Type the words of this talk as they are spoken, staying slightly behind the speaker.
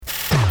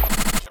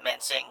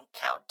Commencing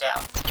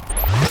countdown.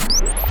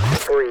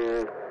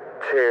 3,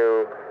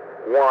 2,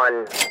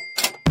 1.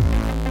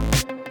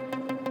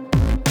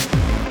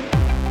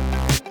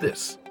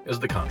 This is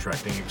the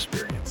Contracting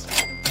Experience,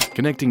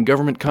 connecting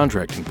government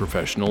contracting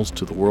professionals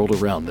to the world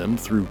around them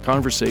through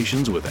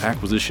conversations with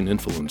acquisition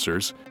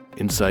influencers,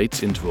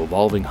 insights into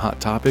evolving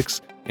hot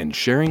topics, and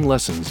sharing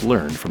lessons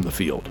learned from the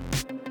field.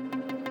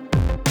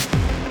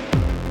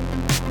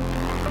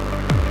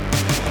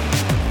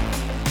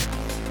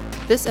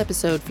 This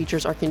episode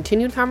features our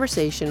continued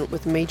conversation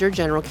with Major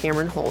General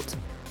Cameron Holt,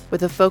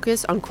 with a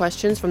focus on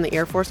questions from the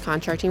Air Force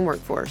contracting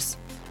workforce.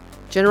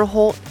 General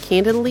Holt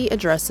candidly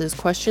addresses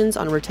questions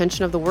on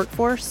retention of the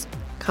workforce,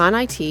 con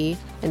IT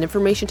and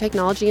information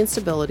technology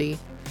instability,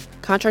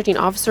 contracting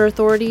officer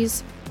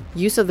authorities,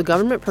 use of the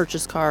government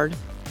purchase card,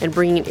 and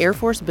bringing Air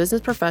Force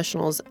business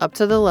professionals up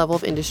to the level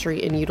of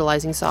industry in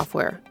utilizing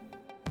software.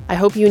 I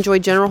hope you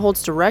enjoyed General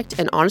Holt's direct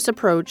and honest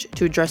approach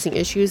to addressing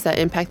issues that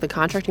impact the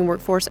contracting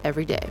workforce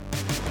every day.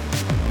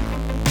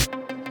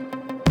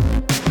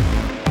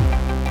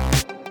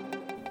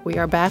 We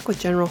are back with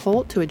General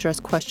Holt to address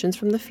questions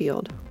from the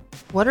field.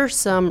 What are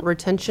some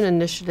retention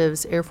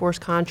initiatives Air Force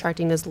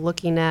contracting is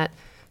looking at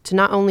to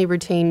not only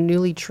retain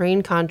newly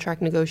trained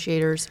contract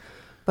negotiators,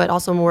 but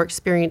also more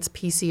experienced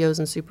PCOs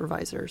and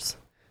supervisors?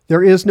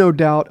 There is no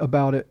doubt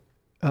about it.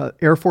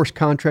 Air Force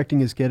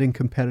contracting is getting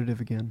competitive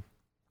again.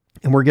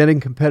 And we're getting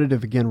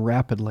competitive again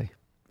rapidly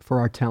for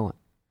our talent.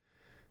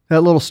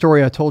 That little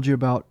story I told you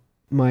about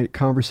my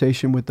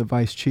conversation with the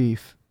vice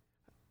chief,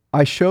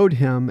 I showed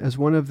him, as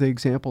one of the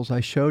examples, I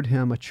showed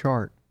him a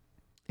chart.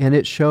 And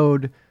it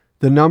showed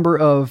the number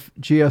of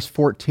GS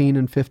 14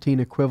 and 15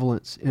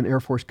 equivalents in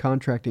Air Force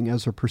contracting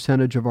as a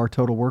percentage of our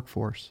total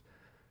workforce,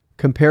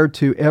 compared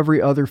to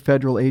every other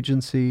federal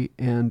agency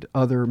and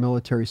other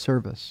military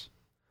service.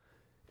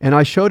 And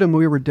I showed him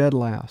we were dead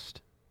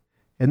last.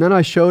 And then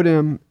I showed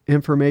him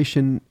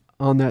information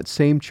on that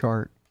same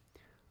chart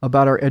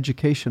about our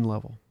education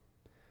level.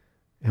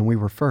 And we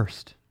were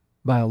first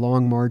by a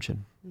long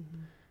margin.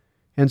 Mm-hmm.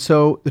 And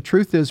so the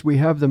truth is we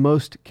have the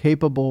most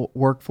capable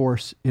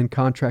workforce in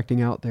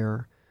contracting out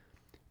there,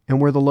 and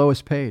we're the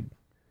lowest paid.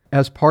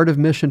 As part of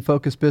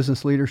mission-focused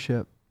business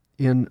leadership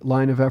in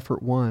Line of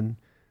Effort 1,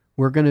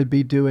 we're going to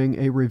be doing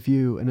a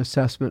review, an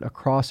assessment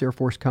across Air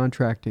Force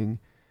contracting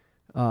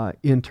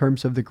in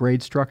terms of the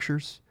grade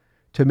structures,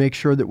 to make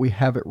sure that we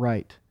have it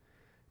right.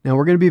 Now,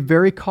 we're going to be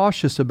very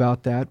cautious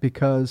about that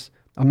because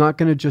I'm not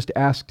going to just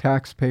ask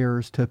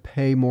taxpayers to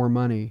pay more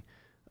money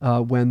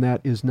when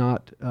that is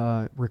not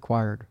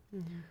required.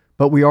 Mm-hmm.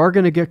 But we are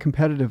going to get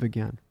competitive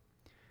again.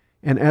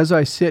 And as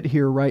I sit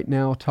here right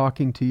now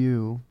talking to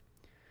you,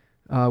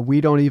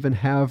 we don't even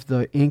have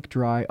the ink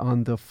dry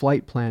on the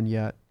flight plan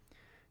yet.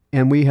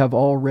 And we have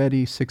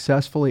already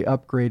successfully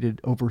upgraded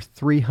over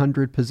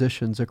 300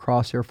 positions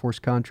across Air Force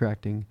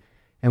contracting.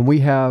 And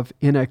we have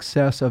in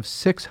excess of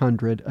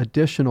 600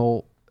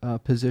 additional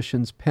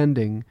positions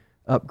pending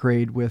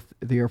upgrade with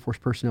the Air Force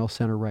Personnel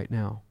Center right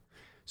now.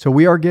 So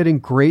we are getting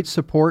great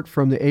support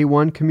from the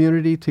A1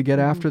 community to get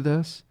after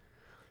this.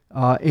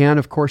 And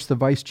of course, the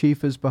Vice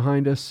Chief is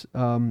behind us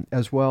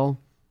as well.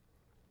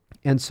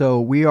 And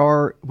so we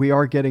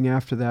are getting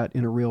after that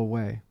in a real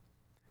way.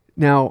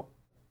 Now,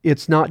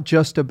 it's not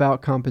just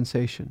about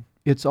compensation.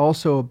 It's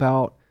also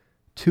about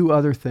a few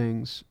other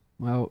things.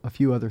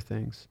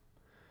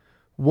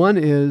 One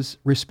is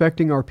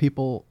respecting our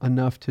people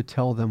enough to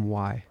tell them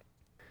why.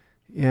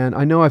 And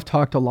I know I've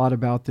talked a lot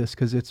about this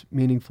because it's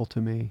meaningful to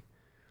me.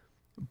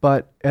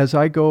 But as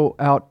I go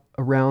out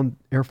around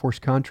Air Force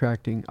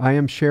contracting, I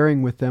am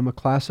sharing with them a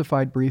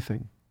classified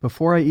briefing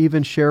before I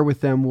even share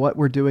with them what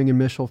we're doing in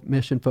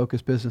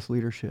mission-focused business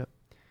leadership.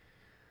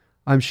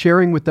 I'm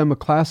sharing with them a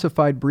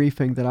classified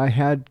briefing that I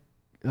had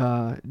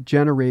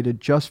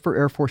generated just for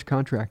Air Force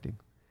contracting.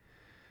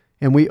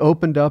 And we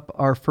opened up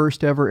our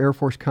first ever Air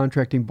Force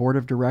Contracting Board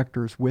of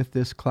Directors with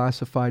this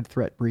classified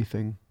threat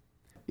briefing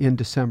in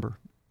December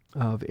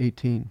of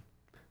 18.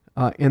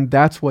 And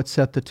that's what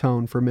set the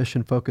tone for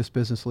mission-focused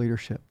business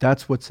leadership.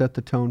 That's what set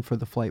the tone for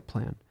the flight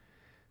plan.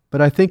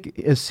 But I think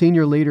as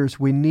senior leaders,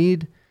 we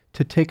need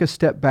to take a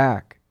step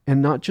back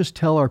and not just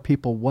tell our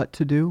people what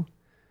to do,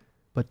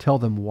 but tell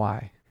them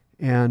why.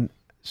 And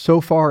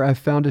so far, I've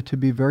found it to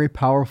be very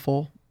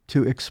powerful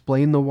to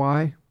explain the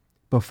why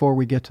before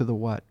we get to the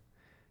what.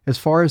 As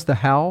far as the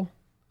how,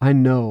 I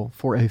know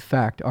for a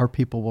fact our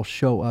people will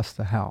show us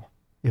the how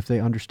if they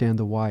understand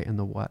the why and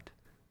the what.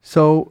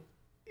 So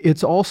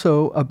it's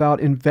also about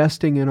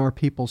investing in our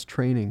people's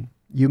training.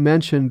 You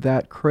mentioned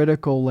that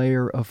critical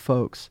layer of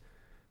folks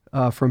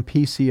from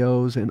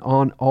PCOs and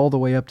on all the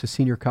way up to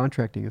senior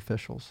contracting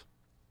officials.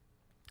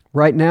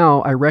 Right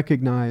now, I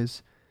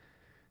recognize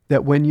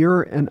that when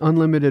you're an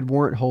unlimited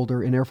warrant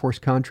holder in Air Force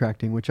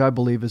contracting, which I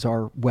believe is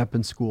our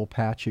weapons school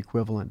patch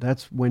equivalent,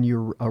 that's when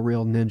you're a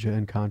real ninja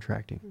in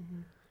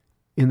contracting,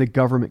 in the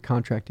government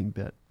contracting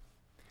bit.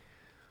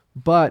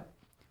 But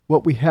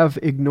what we have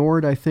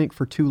ignored, I think,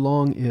 for too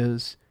long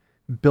is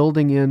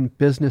building in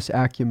business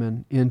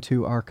acumen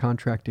into our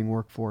contracting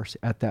workforce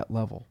at that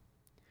level.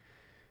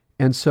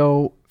 And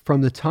so from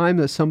the time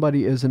that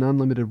somebody is an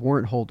unlimited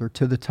warrant holder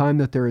to the time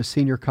that they're a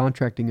senior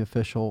contracting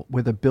official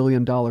with $1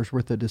 billion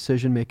worth of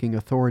decision-making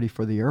authority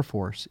for the Air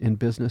Force in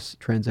business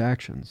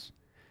transactions,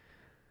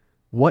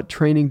 what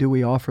training do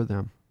we offer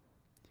them?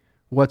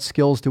 What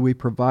skills do we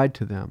provide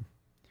to them?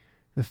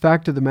 The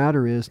fact of the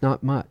matter is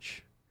not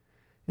much.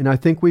 And I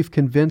think we've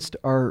convinced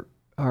our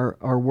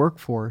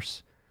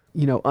workforce,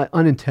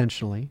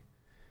 unintentionally,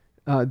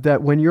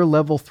 that when you're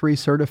level 3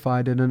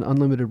 certified and an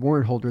unlimited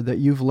warrant holder, that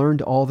you've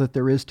learned all that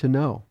there is to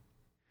know.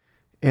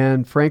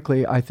 And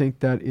frankly, I think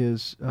that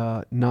is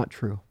not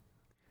true.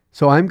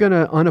 So I'm going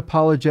to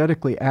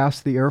unapologetically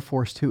ask the Air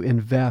Force to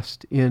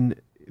invest in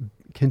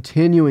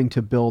continuing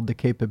to build the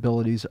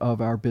capabilities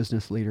of our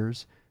business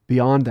leaders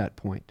beyond that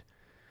point.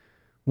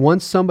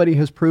 Once somebody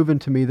has proven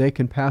to me they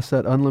can pass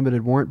that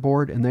unlimited warrant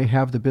board and they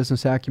have the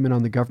business acumen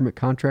on the government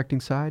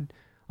contracting side,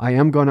 I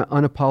am going to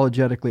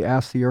unapologetically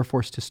ask the Air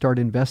Force to start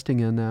investing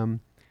in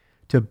them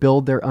to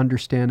build their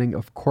understanding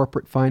of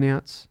corporate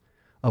finance,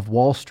 of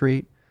Wall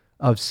Street,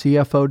 of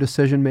CFO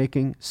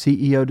decision-making,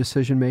 CEO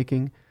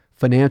decision-making,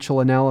 financial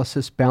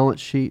analysis, balance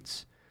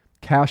sheets,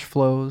 cash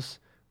flows,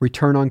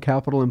 return on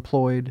capital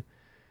employed,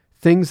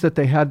 things that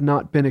they had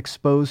not been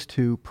exposed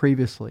to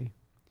previously.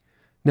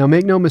 Now,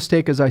 make no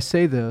mistake as I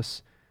say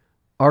this,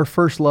 our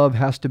first love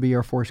has to be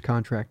Air Force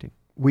contracting.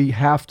 We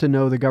have to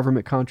know the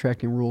government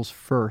contracting rules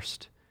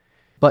first.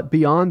 But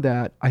beyond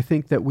that, I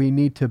think that we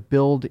need to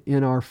build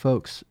in our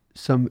folks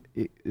some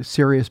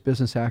serious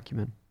business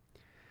acumen.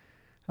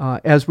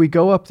 As we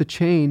go up the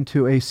chain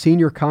to a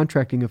senior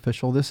contracting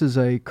official, this is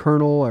a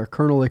colonel or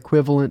colonel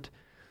equivalent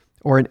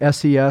or an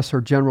SES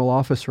or general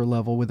officer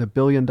level with $1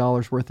 billion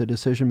worth of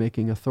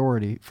decision-making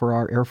authority for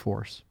our Air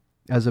Force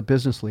as a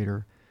business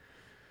leader.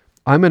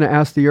 I'm going to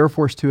ask the Air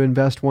Force to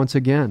invest once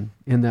again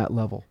in that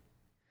level.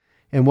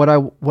 And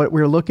what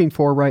we're looking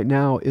for right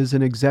now is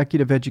an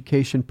executive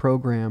education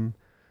program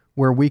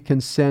where we can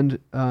send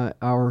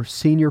our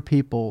senior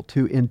people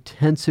to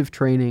intensive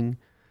training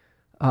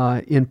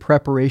in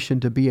preparation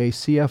to be a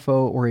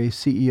CFO or a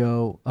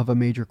CEO of a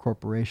major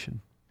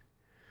corporation.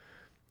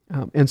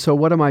 And so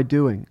what am I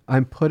doing?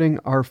 I'm putting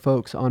our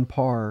folks on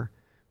par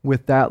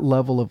with that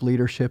level of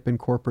leadership in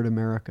corporate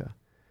America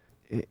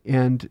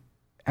and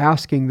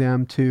asking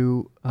them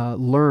to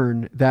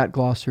learn that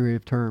glossary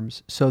of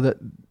terms so that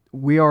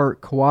we are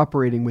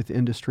cooperating with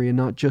industry and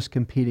not just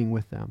competing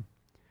with them.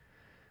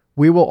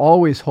 We will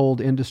always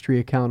hold industry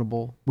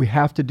accountable. We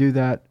have to do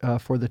that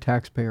for the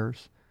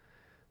taxpayers.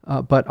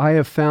 But I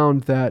have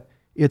found that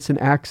it's an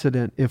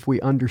accident if we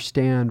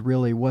understand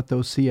really what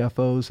those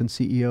CFOs and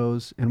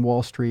CEOs and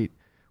Wall Street,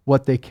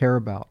 what they care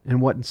about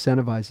and what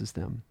incentivizes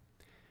them.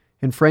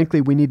 And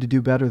frankly, we need to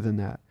do better than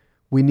that.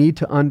 We need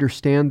to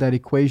understand that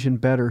equation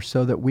better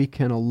so that we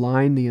can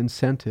align the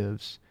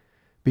incentives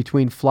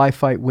between fly,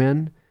 fight,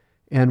 win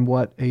and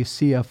what a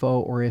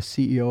CFO or a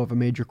CEO of a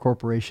major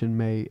corporation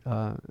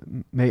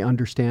may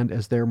understand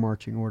as their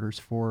marching orders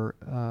for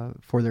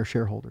their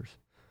shareholders.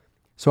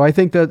 So I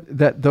think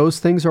that those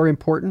things are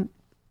important.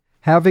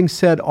 Having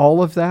said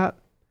all of that,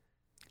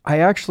 I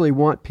actually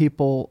want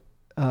people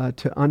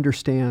to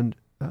understand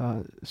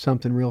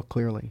something real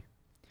clearly.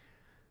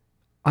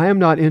 I am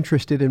not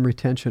interested in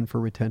retention for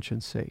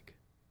retention's sake.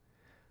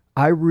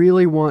 I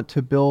really want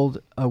to build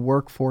a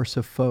workforce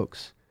of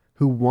folks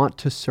who want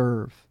to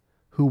serve,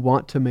 who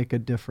want to make a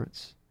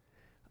difference.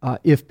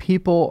 If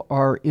people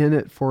are in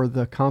it for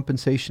the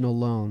compensation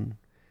alone,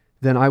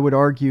 then I would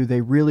argue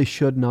they really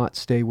should not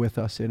stay with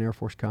us in Air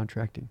Force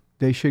contracting.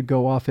 They should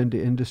go off into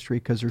industry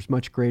because there's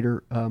much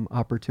greater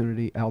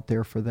opportunity out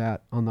there for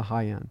that on the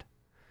high end.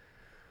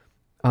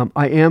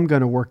 I am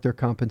going to work their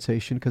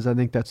compensation because I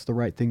think that's the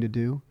right thing to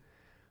do.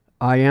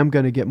 I am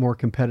going to get more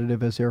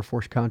competitive as Air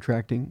Force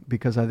contracting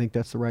because I think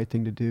that's the right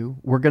thing to do.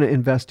 We're going to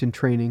invest in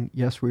training.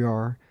 Yes, we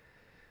are.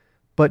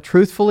 But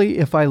truthfully,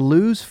 if I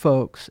lose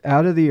folks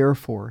out of the Air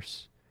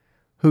Force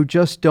who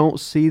just don't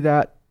see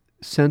that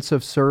sense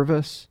of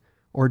service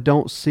or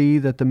don't see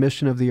that the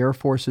mission of the Air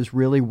Force is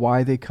really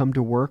why they come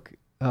to work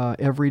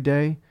every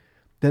day,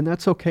 then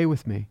that's okay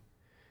with me.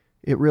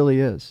 It really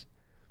is.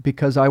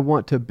 Because I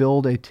want to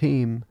build a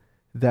team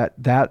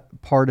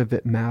that part of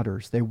it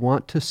matters. They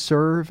want to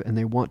serve and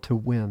they want to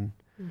win.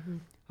 Mm-hmm.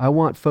 I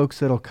want folks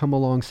that'll come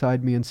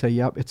alongside me and say,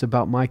 yep, it's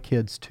about my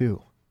kids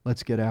too.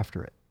 Let's get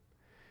after it.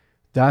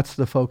 That's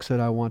the folks that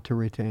I want to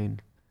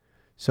retain.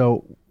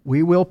 So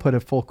we will put a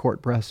full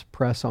court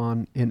press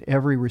on in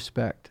every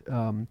respect.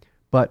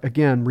 But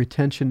again,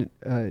 retention,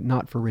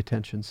 not for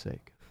retention's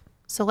sake.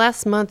 So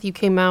last month you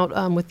came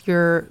out with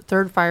your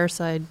third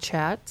fireside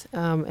chat,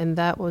 and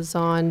that was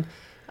on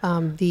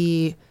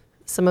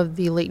some of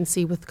the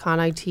latency with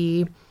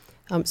ConIT.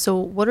 So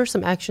what are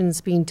some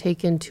actions being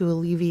taken to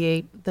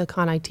alleviate the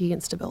ConIT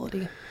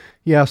instability?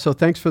 Yeah, so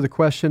thanks for the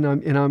question.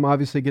 I'm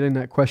obviously getting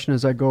that question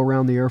as I go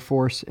around the Air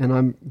Force, and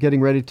I'm getting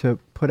ready to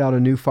put out a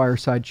new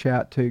fireside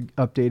chat to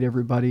update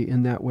everybody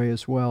in that way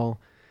as well.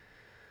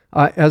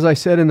 As I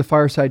said in the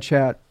fireside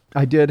chat,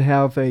 I did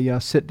have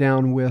a sit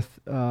down with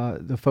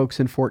the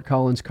folks in Fort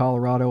Collins,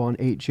 Colorado on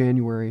 8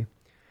 January.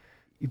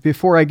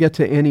 before I get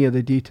to any of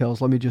the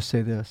details, let me just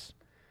say this.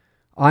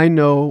 I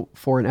know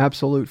for an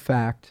absolute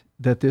fact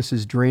that this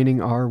is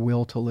draining our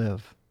will to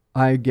live.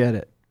 I get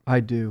it. I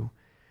do.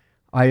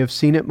 I have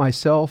seen it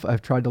myself.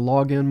 I've tried to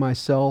log in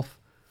myself.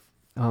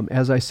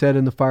 As I said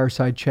in the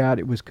fireside chat,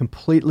 it was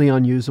completely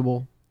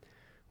unusable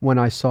when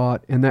I saw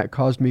it, and that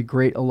caused me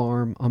great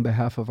alarm on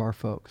behalf of our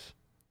folks.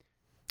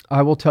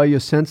 I will tell you,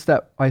 since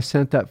that I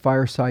sent that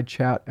fireside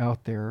chat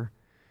out there,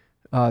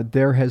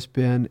 there has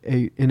been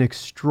an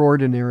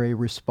extraordinary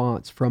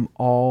response from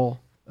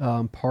all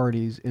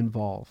parties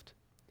involved.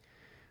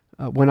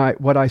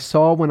 What I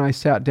saw when I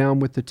sat down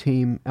with the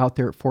team out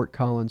there at Fort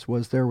Collins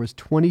was there was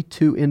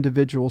 22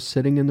 individuals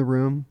sitting in the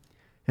room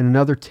and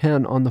another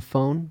 10 on the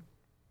phone.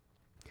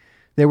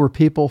 There were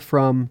people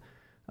from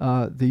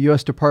the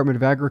U.S. Department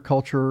of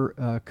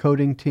Agriculture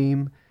coding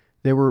team.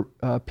 There were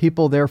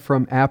people there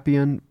from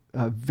Appian,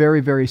 very,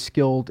 very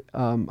skilled,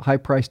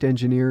 high-priced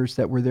engineers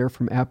that were there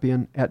from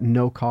Appian at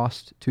no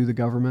cost to the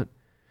government.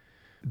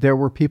 There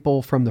were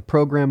people from the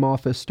program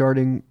office,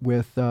 starting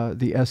with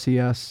the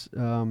SES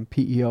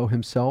PEO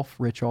himself,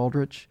 Rich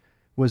Aldrich,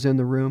 was in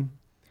the room,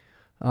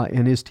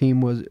 and his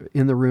team was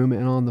in the room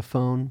and on the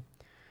phone.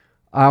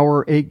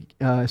 Our SAF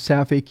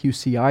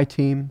AQCI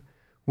team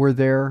were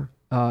there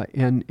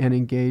and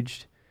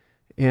engaged.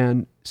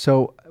 And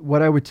so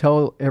what I would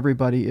tell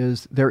everybody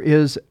is there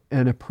is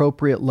an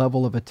appropriate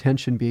level of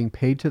attention being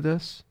paid to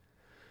this.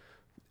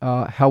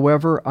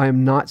 However, I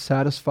am not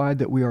satisfied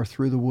that we are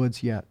through the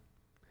woods yet.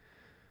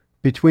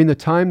 Between the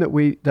time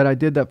that I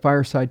did that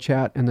fireside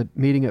chat and the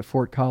meeting at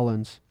Fort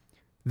Collins,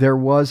 there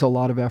was a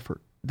lot of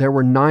effort. There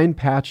were 9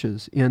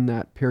 patches in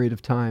that period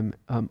of time,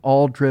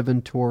 all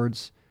driven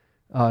towards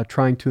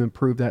trying to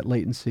improve that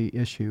latency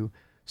issue.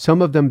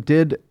 Some of them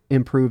did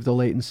improve the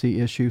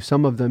latency issue,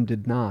 some of them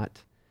did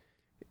not.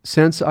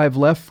 Since I've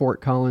left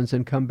Fort Collins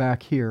and come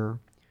back here,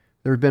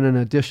 there have been an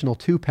additional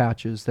 2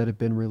 patches that have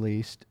been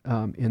released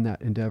in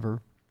that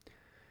endeavor.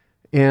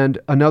 And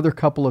another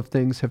couple of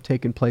things have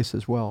taken place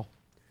as well.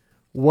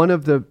 One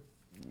of the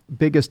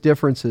biggest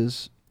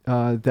differences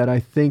that I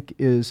think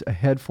is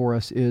ahead for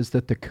us is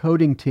that the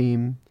coding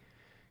team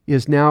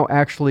is now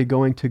actually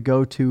going to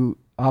go to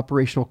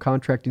operational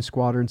contracting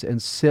squadrons and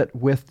sit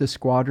with the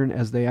squadron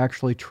as they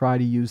actually try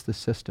to use the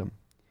system.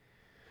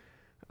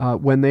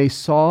 When they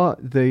saw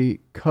the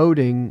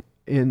coding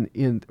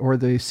or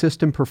the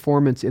system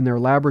performance in their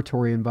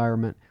laboratory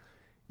environment,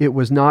 it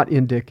was not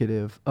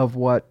indicative of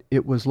what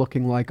it was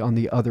looking like on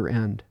the other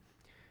end.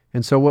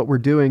 And so what we're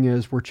doing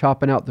is we're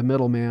chopping out the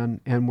middleman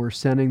and we're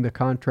sending the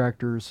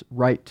contractors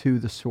right to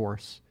the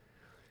source.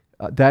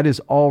 That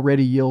is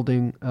already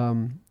yielding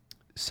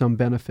some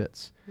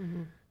benefits.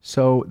 Mm-hmm.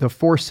 So the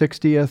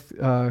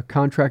 460th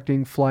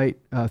contracting flight,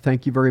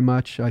 thank you very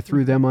much. I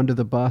threw them under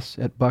the bus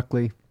at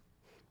Buckley.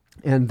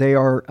 And they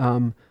are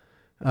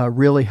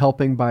really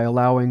helping by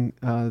allowing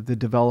the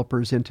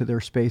developers into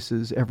their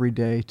spaces every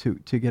day to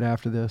get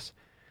after this.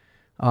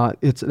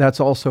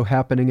 That's also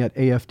happening at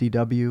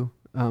AFDW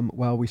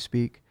while we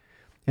speak.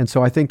 And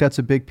so I think that's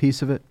a big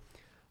piece of it.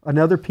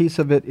 Another piece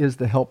of it is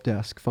the help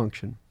desk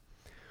function.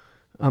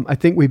 I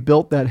think we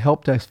built that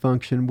help desk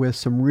function with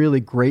some really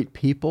great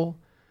people,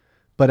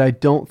 but I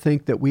don't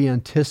think that we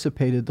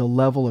anticipated the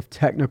level of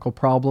technical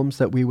problems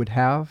that we would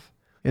have.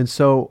 And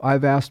so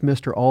I've asked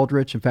Mr.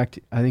 Aldrich, in fact,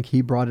 I think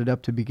he brought it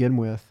up to begin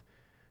with,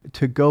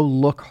 to go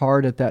look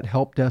hard at that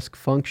help desk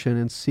function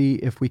and see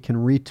if we can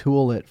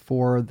retool it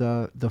for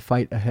the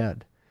fight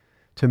ahead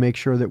to make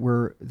sure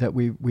that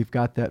we've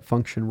got that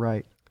function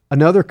right.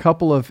 Another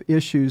couple of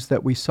issues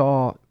that we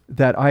saw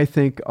that I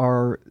think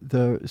are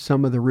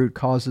some of the root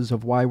causes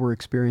of why we're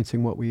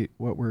experiencing what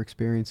we're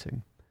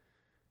experiencing.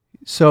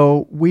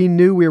 So we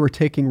knew we were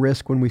taking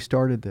risk when we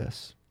started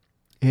this,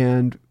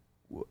 and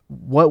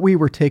what we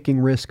were taking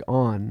risk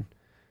on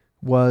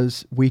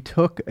was we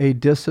took a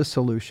DISA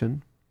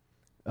solution,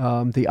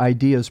 the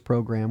IDEAS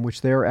program,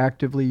 which they're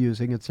actively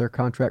using. It's their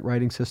contract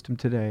writing system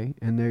today,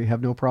 and they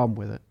have no problem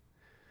with it,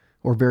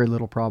 or very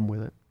little problem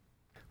with it.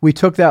 We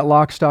took that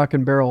lock, stock,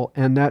 and barrel,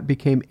 and that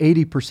became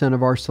 80%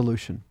 of our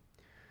solution.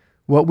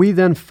 What we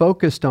then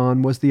focused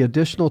on was the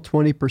additional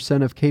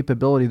 20% of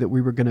capability that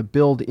we were going to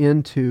build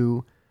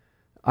into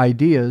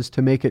IDEAS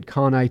to make it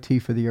con IT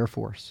for the Air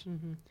Force.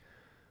 Mm-hmm.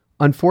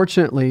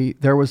 Unfortunately,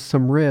 there was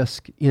some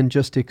risk in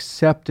just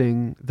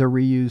accepting the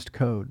reused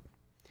code.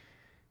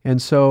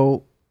 And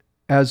so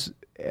as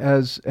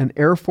an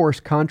Air Force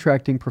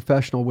contracting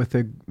professional with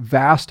a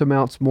vast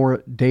amounts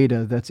more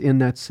data that's in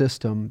that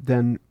system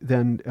than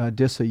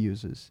DISA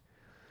uses,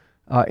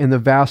 and the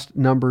vast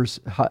numbers,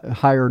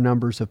 higher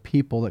numbers of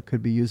people that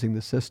could be using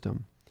the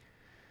system,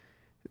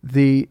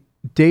 the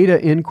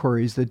data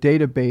inquiries, the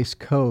database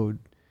code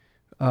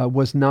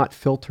was not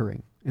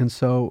filtering. And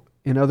so,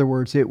 in other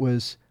words, it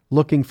was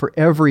looking for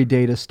every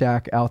data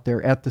stack out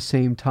there at the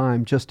same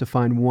time just to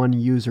find one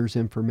user's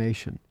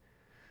information.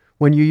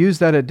 When you use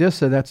that at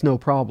DISA, that's no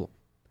problem.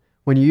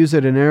 When you use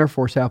it in an Air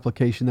Force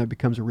application, that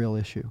becomes a real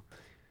issue.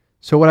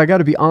 So what I got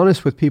to be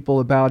honest with people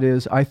about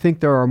is I think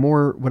there are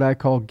more what I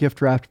call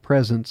gift-wrapped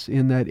presents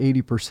in that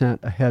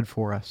 80% ahead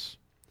for us.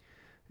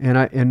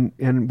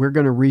 And we're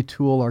going to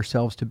retool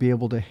ourselves to be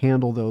able to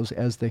handle those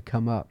as they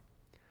come up.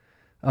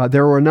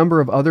 There were a number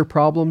of other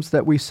problems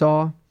that we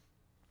saw.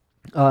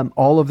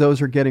 All of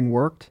those are getting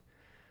worked.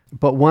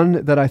 But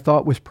one that I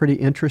thought was pretty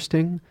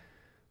interesting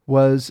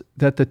was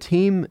that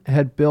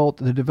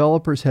the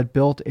developers had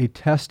built a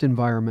test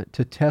environment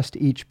to test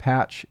each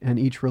patch and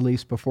each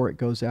release before it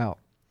goes out.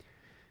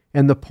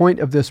 And the point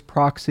of this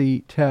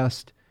proxy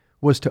test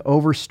was to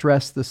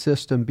overstress the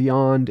system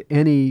beyond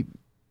any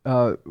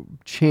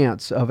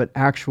chance of an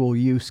actual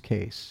use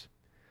case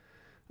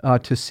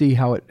to see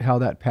how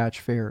that patch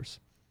fares.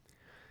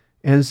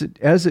 As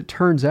it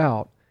turns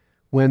out,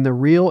 when the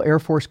real Air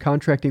Force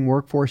contracting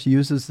workforce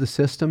uses the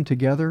system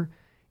together,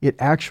 it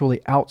actually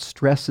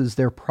outstresses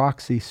their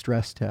proxy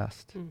stress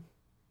test.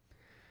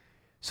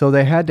 So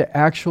they had to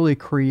actually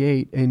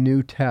create a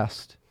new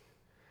test.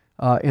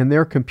 And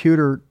their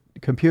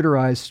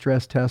computerized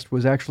stress test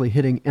was actually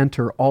hitting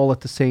enter all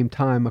at the same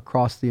time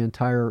across the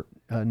entire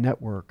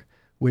network,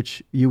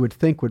 which you would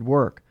think would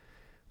work.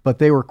 But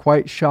they were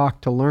quite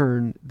shocked to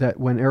learn that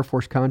when Air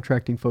Force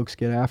contracting folks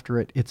get after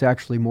it, it's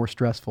actually more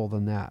stressful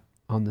than that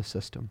on the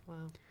system. Wow.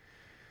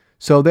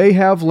 So they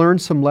have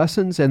learned some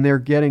lessons, and they're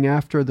getting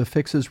after the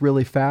fixes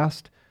really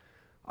fast.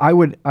 I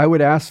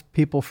would ask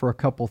people for a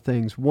couple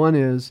things. One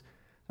is,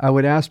 I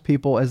would ask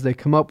people as they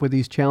come up with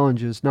these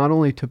challenges, not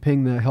only to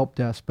ping the help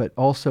desk, but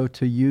also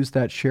to use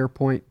that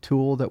SharePoint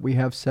tool that we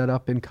have set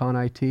up in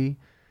ConIT.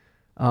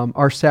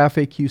 Our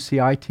SAF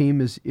AQCI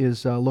team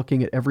is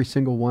looking at every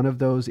single one of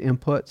those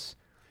inputs,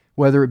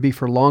 whether it be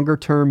for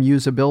longer-term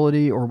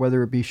usability or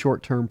whether it be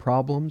short-term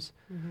problems.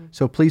 Mm-hmm.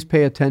 So please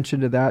pay attention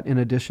to that in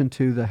addition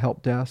to the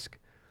help desk.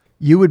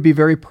 You would be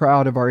very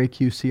proud of our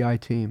AQCI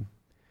team.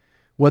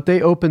 What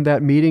they opened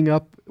that meeting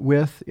up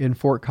with in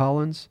Fort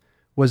Collins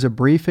was a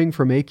briefing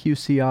from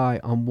AQCI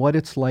on what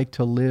it's like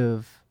to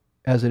live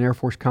as an Air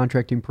Force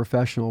contracting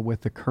professional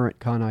with the current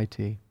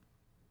ConIT.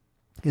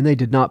 And they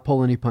did not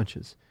pull any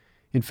punches.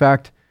 In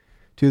fact,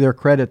 to their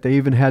credit, they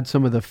even had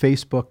some of the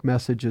Facebook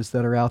messages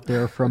that are out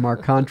there from our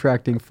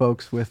contracting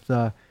folks with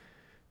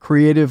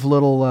creative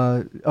little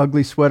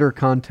ugly sweater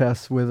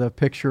contests with a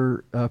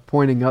picture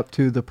pointing up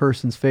to the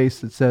person's face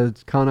that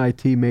says,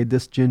 ConIT made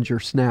this ginger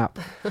snap,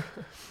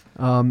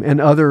 and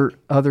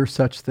other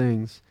such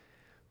things.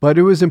 But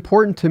it was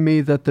important to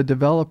me that the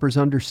developers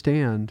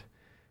understand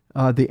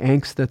the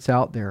angst that's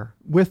out there,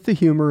 with the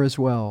humor as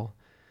well.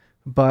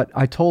 But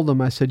I told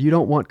them, I said, you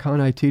don't want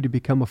ConIT to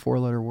become a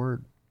four-letter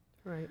word.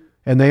 Right.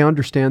 And they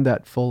understand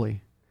that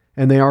fully,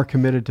 and they are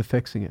committed to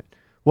fixing it.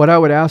 What I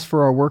would ask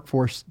for our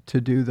workforce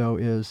to do, though,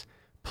 is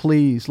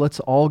please, let's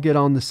all get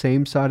on the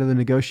same side of the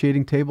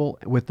negotiating table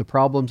with the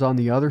problems on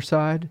the other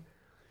side,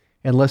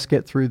 and let's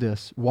get through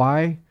this.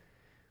 Why?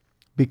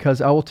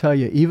 Because I will tell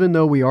you, even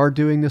though we are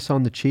doing this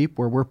on the cheap,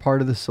 where we're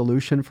part of the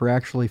solution for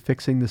actually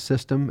fixing the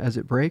system as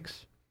it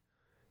breaks,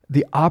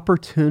 the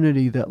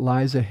opportunity that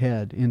lies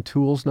ahead in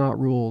tools, not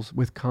rules,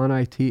 with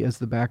ConIT as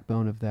the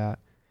backbone of that,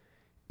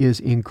 is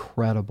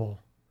incredible.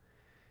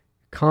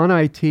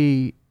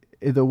 ConIT,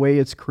 the way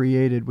it's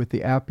created with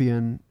the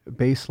Appian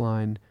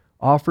baseline,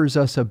 offers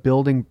us a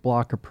building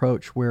block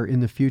approach where in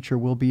the future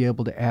we'll be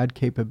able to add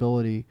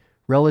capability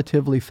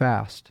relatively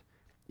fast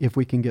if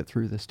we can get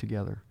through this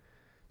together.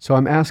 So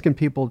I'm asking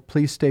people,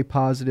 please stay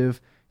positive.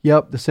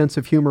 Yep, the sense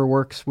of humor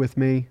works with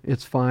me.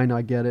 It's fine,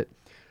 I get it.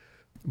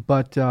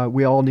 But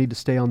we all need to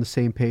stay on the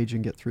same page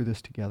and get through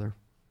this together.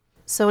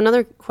 So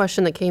another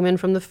question that came in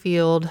from the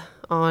field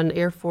on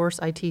Air Force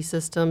IT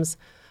systems.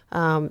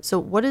 So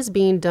what is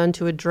being done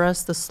to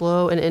address the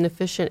slow and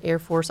inefficient Air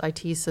Force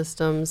IT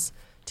systems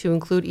to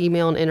include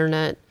email and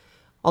internet?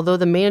 Although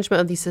the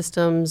management of these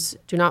systems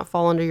do not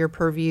fall under your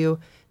purview,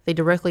 they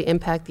directly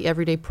impact the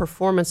everyday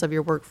performance of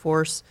your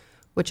workforce,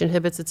 which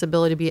inhibits its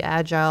ability to be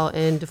agile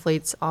and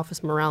deflates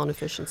office morale and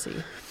efficiency.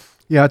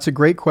 Yeah, it's a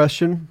great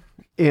question.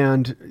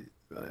 And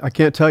I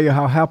can't tell you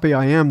how happy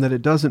I am that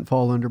it doesn't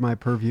fall under my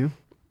purview.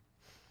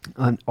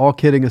 All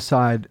kidding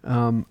aside,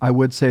 I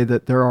would say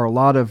that there are a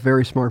lot of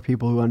very smart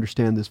people who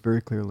understand this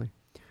very clearly.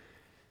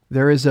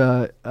 There is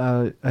a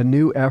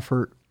new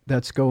effort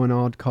that's going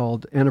on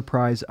called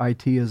Enterprise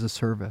IT as a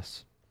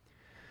Service.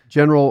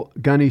 General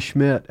Gunny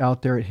Schmidt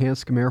out there at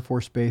Hanscom Air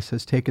Force Base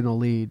has taken the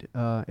lead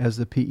as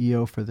the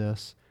PEO for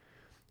this.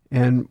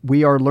 And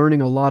we are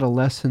learning a lot of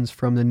lessons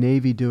from the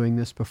Navy doing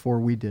this before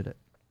we did it.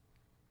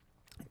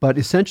 But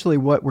essentially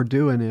what we're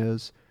doing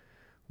is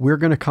we're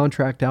going to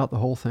contract out the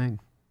whole thing.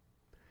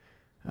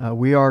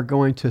 We are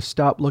going to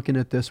stop looking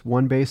at this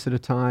one base at a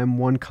time,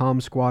 one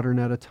comm squadron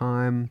at a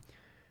time.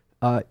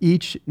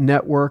 Each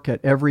network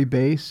at every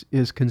base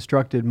is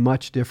constructed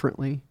much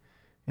differently,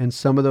 and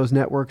some of those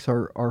networks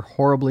are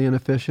horribly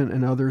inefficient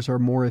and others are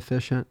more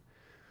efficient.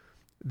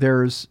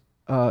 There's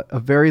a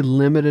very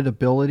limited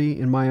ability,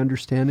 in my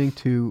understanding,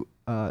 to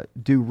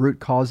do root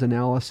cause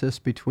analysis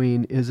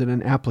between is it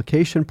an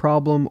application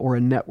problem or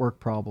a network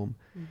problem?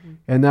 Mm-hmm.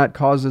 And that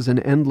causes an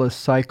endless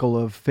cycle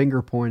of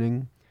finger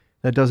pointing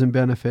that doesn't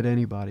benefit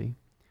anybody.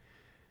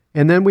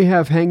 And then we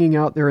have hanging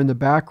out there in the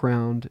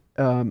background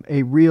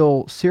a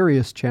real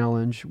serious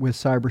challenge with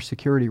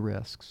cybersecurity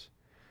risks.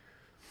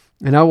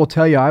 And I will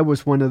tell you, I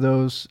was one of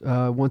those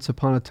once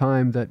upon a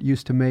time that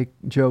used to make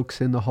jokes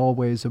in the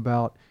hallways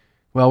about,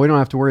 well, we don't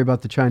have to worry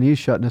about the Chinese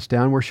shutting us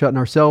down. We're shutting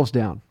ourselves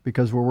down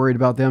because we're worried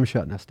about them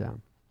shutting us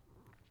down.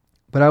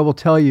 But I will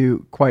tell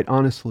you, quite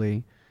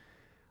honestly,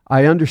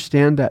 I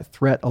understand that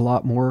threat a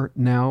lot more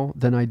now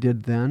than I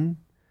did then.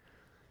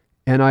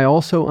 And I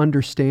also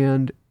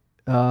understand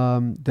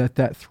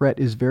that threat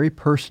is very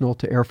personal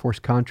to Air Force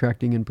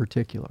contracting in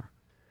particular.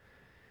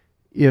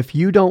 If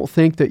you don't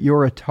think that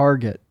you're a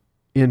target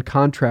in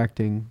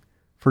contracting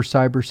for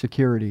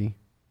cybersecurity,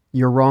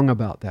 you're wrong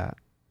about that.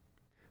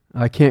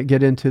 I can't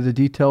get into the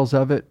details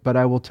of it, but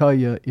I will tell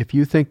you, if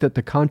you think that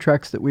the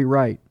contracts that we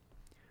write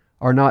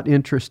are not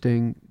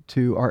interesting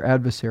to our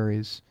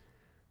adversaries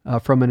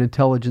from an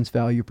intelligence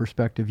value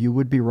perspective, you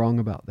would be wrong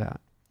about that.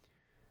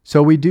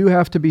 So we do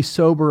have to be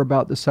sober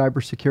about the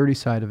cybersecurity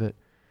side of it.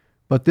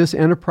 But this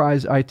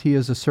enterprise IT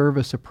as a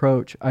service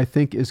approach, I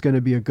think, is going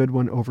to be a good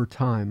one over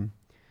time.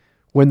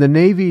 When the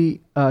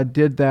Navy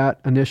did that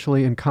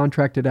initially and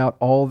contracted out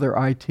all their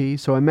IT,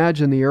 so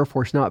imagine the Air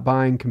Force not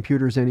buying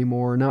computers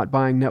anymore, not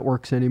buying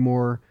networks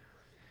anymore,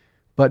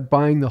 but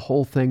buying the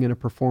whole thing in a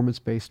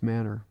performance-based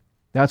manner.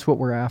 That's what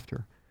we're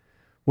after.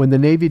 When the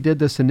Navy did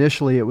this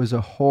initially, it was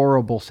a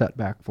horrible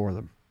setback for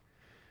them.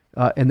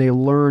 And they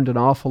learned an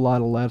awful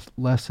lot of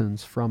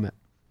lessons from it.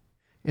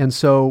 And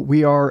so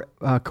we are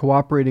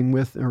cooperating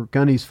with, or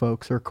Gunny's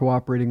folks are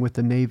cooperating with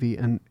the Navy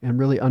and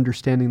really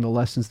understanding the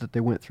lessons that they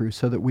went through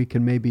so that we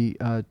can maybe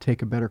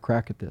take a better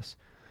crack at this.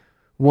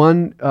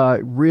 One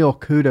real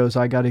kudos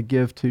I got to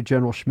give to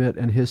General Schmidt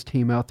and his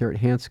team out there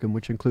at Hanscom,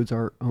 which includes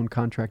our own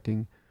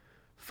contracting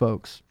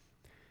folks.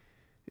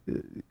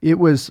 It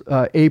was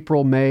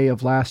April, May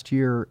of last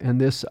year,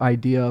 and this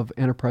idea of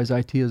enterprise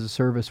IT as a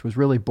service was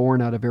really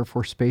born out of Air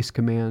Force Space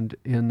Command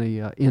in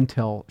the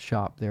Intel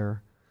shop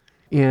there.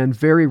 And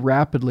very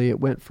rapidly, it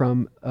went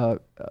from a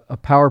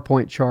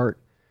PowerPoint chart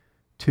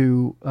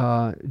to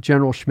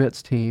General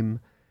Schmidt's team.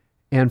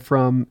 And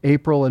from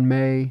April and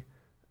May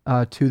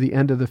to the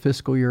end of the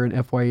fiscal year in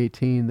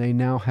FY18, they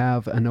now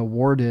have an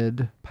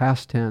awarded,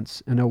 past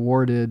tense, an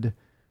awarded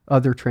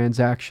other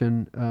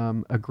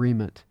transaction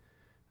agreement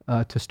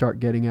to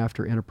start getting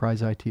after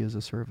enterprise IT as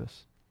a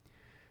service.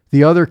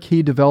 The other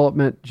key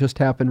development just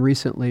happened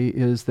recently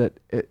is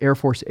that Air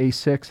Force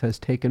A6 has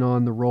taken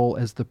on the role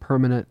as the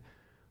permanent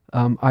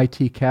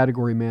IT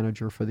category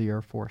manager for the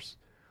Air Force.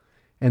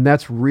 And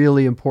that's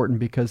really important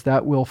because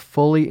that will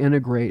fully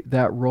integrate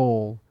that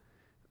role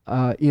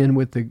in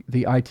with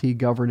the IT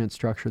governance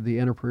structure, the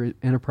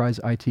enterprise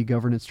IT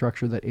governance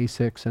structure that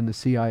A6 and the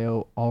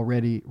CIO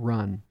already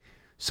run.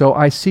 So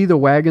I see the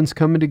wagons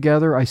coming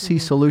together. I see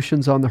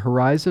solutions on the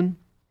horizon.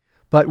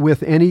 But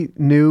with any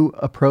new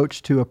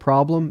approach to a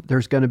problem,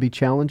 there's going to be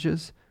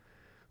challenges.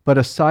 But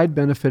a side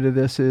benefit of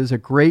this is a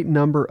great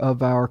number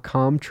of our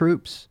comm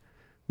troops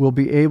will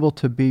be able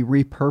to be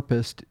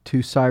repurposed to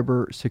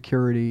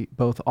cybersecurity,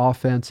 both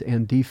offense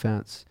and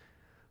defense,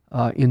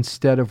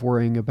 instead of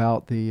worrying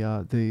about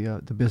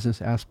the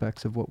business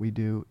aspects of what we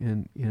do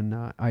in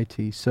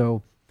IT.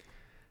 So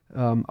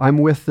I'm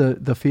with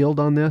the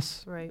field on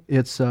this. Right.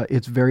 It's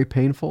very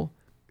painful.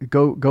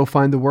 Go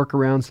find the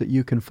workarounds that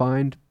you can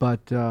find,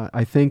 but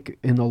I think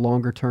in the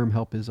longer term,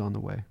 help is on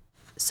the way.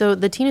 So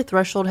the TINA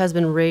threshold has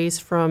been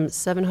raised from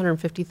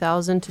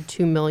 $750,000 to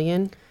 $2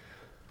 million.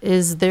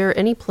 Is there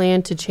any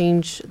plan to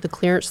change the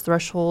clearance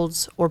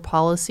thresholds or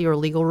policy or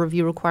legal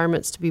review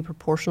requirements to be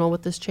proportional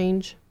with this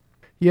change?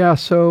 Yeah,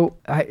 so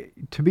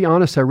to be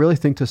honest, I really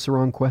think this is the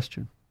wrong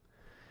question,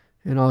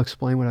 and I'll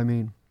explain what I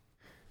mean.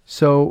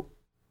 So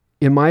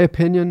in my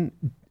opinion,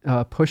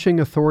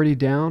 pushing authority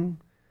down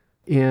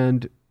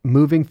and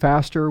moving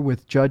faster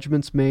with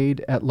judgments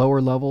made at lower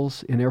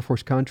levels in Air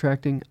Force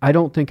contracting, I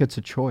don't think it's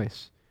a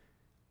choice.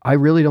 I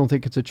really don't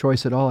think it's a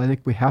choice at all. I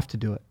think we have to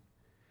do it.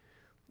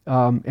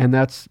 And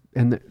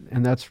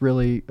that's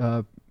really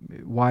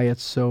why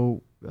it's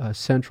so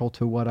central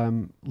to what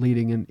I'm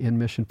leading in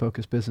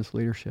mission-focused business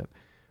leadership.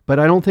 But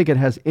I don't think it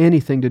has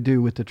anything to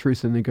do with the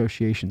Truth in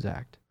Negotiations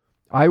Act.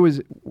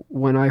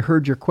 When I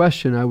heard your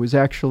question, I was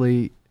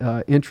actually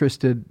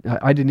interested.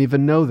 I didn't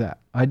even know that.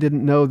 I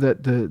didn't know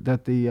that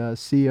the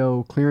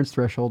CO clearance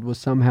threshold was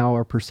somehow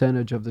a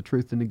percentage of the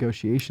Truth in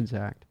Negotiations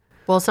Act.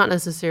 Well, it's not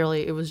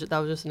necessarily. That was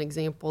just an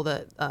example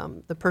that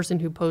the person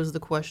who posed the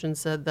question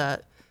said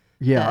that.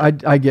 Yeah,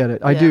 I get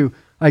it. I do.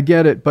 I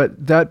get it.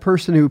 But that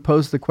person who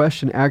posed the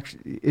question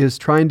is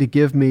trying to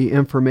give me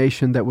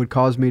information that would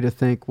cause me to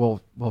think,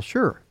 well,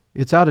 sure,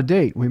 it's out of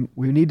date.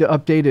 We need to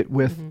update it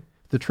with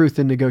the Truth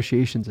in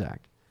Negotiations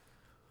Act.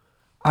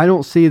 I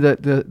don't see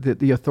that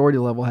the authority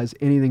level has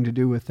anything to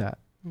do with that.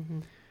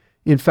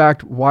 In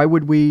fact, why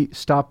would we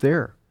stop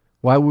there?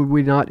 Why would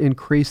we not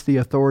increase the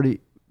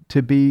authority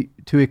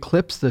to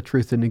eclipse the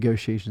Truth in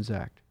Negotiations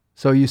Act?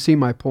 So you see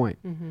my point.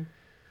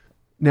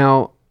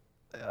 Now,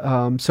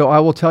 so I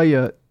will tell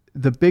you,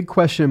 the big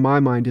question in my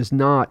mind is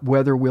not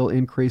whether we'll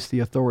increase the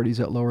authorities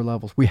at lower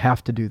levels. We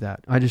have to do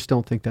that. I just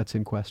don't think that's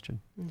in question.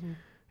 Mm-hmm.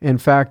 In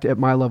fact, at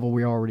my level,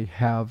 we already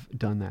have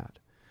done that.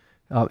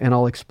 And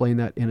I'll explain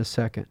that in a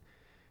second.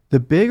 The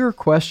bigger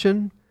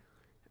question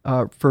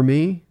for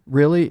me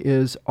really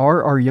is,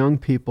 are our young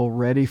people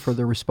ready for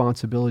the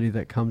responsibility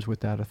that comes with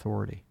that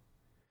authority?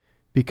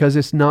 Because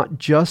it's not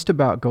just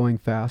about going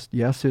fast.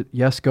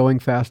 Yes, going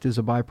fast is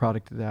a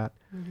byproduct of that.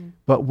 Mm-hmm.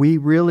 But we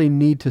really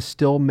need to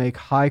still make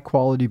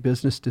high-quality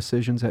business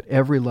decisions at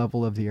every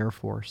level of the Air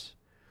Force.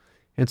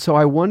 And so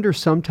I wonder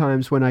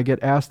sometimes when I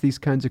get asked these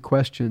kinds of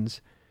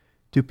questions,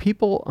 do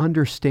people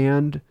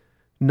understand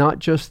not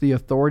just the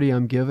authority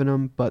I'm giving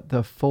them, but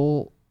the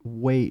full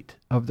weight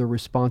of the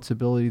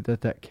responsibility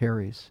that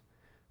carries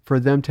for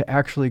them to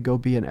actually go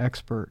be an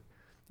expert?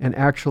 And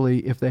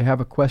actually, if they have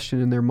a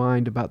question in their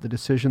mind about the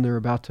decision they're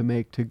about to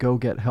make, to go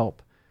get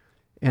help.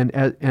 And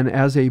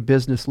as a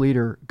business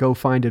leader, go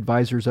find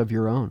advisors of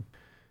your own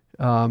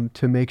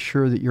to make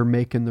sure that you're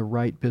making the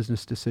right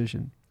business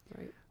decision.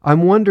 Right.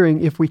 I'm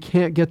wondering if we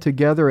can't get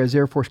together as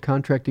Air Force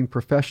contracting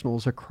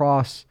professionals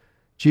across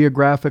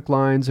geographic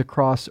lines,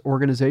 across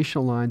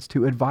organizational lines,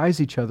 to advise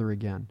each other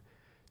again,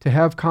 to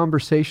have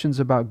conversations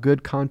about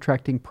good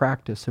contracting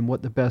practice and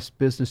what the best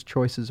business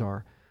choices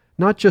are.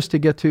 Not just to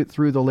get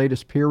through the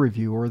latest peer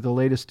review or the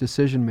latest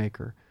decision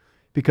maker,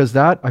 because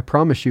that, I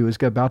promise you, is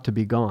about to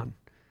be gone.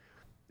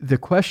 The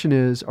question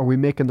is, are we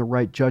making the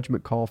right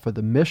judgment call for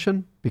the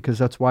mission, because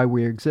that's why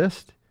we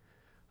exist,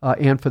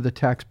 and for the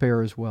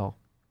taxpayer as well?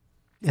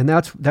 And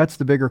that's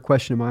the bigger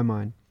question in my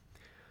mind.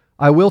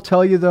 I will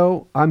tell you,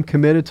 though, I'm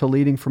committed to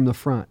leading from the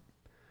front.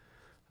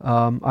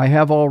 I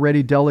have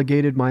already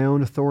delegated my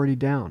own authority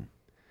down.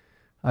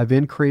 I've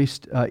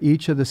increased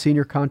each of the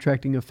senior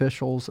contracting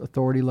officials'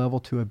 authority level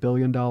to $1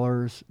 billion,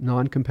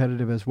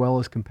 non-competitive as well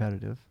as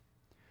competitive.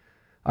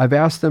 I've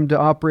asked them to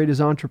operate as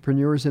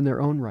entrepreneurs in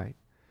their own right.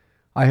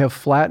 I have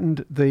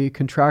flattened the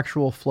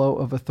contractual flow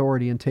of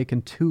authority and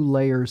taken 2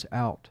 layers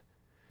out.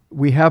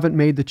 We haven't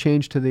made the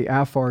change to the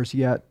AFARs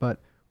yet, but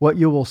what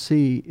you will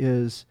see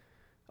is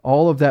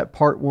all of that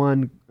part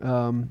 1,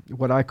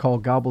 what I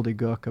call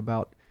gobbledygook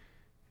about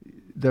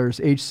there's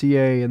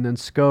HCA and then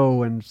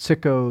SCO and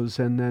SICOs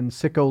and then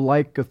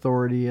SICO-like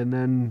authority and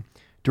then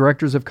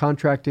directors of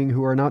contracting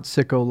who are not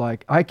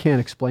SICO-like. I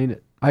can't explain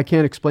it. I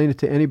can't explain it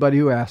to anybody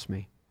who asks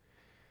me.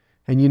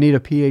 And you need a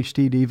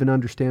PhD to even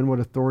understand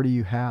what authority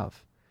you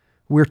have.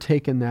 We're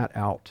taking that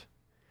out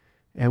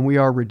and we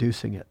are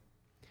reducing it.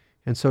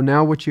 And so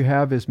now what you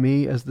have is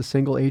me as the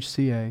single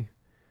HCA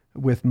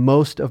with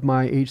most of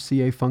my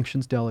HCA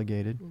functions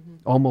delegated,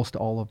 almost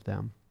all of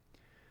them.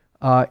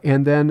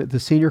 And then the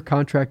senior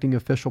contracting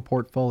official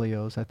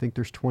portfolios, I think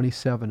there's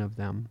 27 of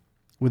them,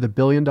 with $1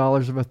 billion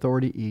of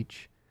authority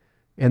each.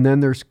 And then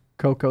there's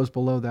COCOs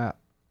below that.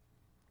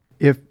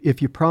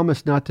 If you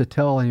promise not to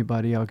tell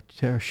anybody, I'll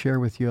share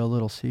with you a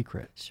little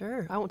secret.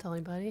 Sure, I won't tell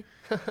anybody.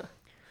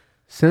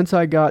 Since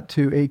I got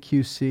to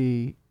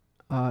AQC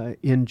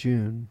in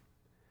June,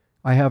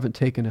 I haven't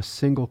taken a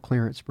single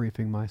clearance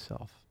briefing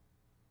myself.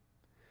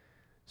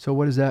 So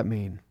what does that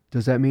mean?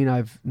 Does that mean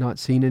I've not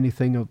seen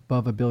anything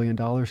above $1 billion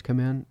come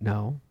in?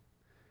 No.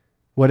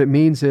 What it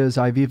means is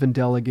I've even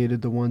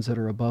delegated the ones that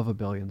are above $1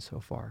 billion so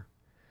far.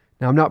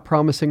 Now, I'm not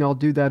promising I'll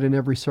do that in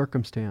every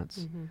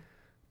circumstance,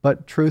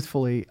 but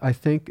truthfully, I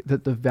think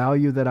that the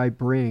value that I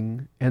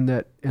bring and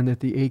that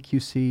the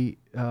AQC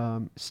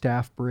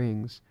staff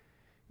brings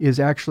is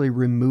actually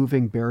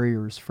removing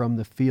barriers from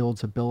the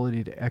field's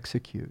ability to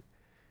execute.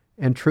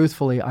 And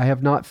truthfully, I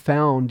have not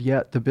found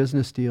yet the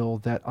business deal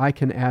that I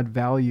can add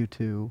value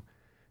to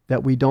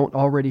that we don't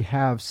already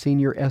have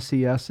senior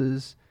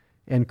SESs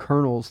and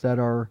colonels that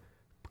are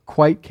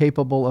quite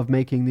capable of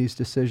making these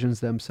decisions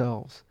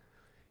themselves.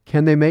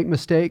 Can they make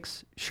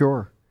mistakes?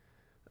 Sure.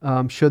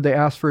 Should they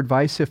ask for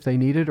advice if they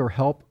need it or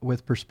help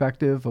with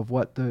perspective of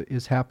what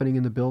is happening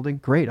in the building?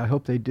 Great, I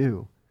hope they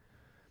do.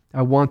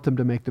 I want them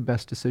to make the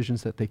best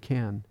decisions that they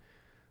can.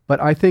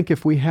 But I think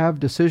if we have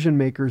decision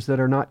makers that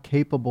are not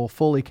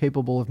fully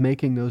capable of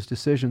making those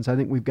decisions, I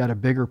think we've got a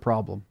bigger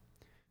problem.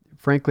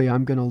 Frankly,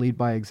 I'm going to lead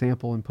by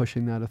example in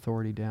pushing that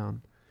authority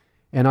down.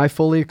 And I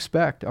fully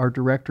expect our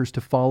directors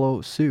to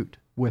follow suit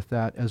with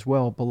that as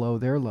well below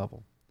their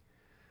level.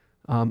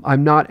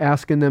 I'm not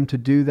asking them to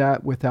do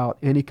that without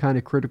any kind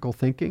of critical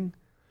thinking.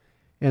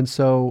 And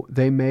so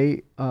they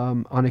may,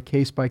 on a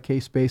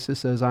case-by-case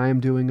basis, as I am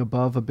doing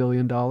above $1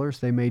 billion,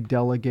 they may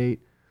delegate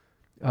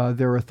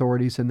their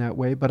authorities in that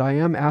way. But I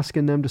am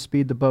asking them to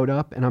speed the boat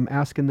up, and I'm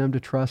asking them to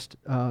trust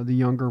the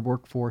younger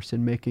workforce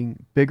in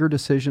making bigger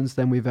decisions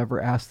than we've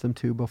ever asked them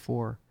to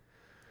before.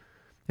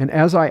 And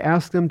as I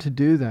ask them to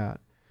do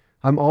that,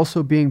 I'm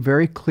also being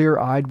very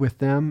clear-eyed with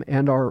them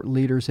and our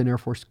leaders in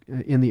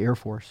the Air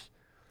Force.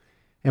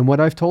 And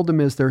what I've told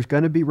them is there's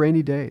going to be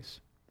rainy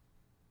days.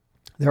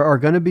 There are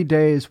going to be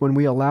days when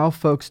we allow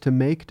folks to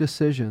make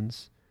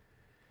decisions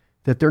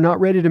that they're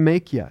not ready to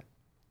make yet.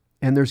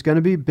 And there's going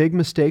to be big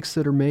mistakes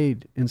that are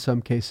made in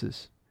some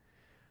cases.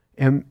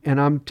 And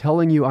I'm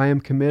telling you, I am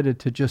committed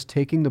to just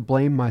taking the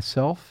blame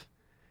myself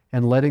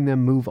and letting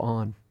them move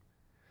on.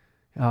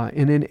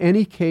 And in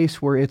any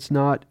case where it's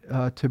not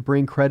to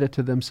bring credit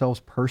to themselves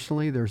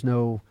personally, there's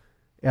no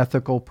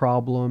ethical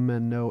problem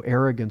and no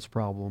arrogance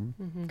problem,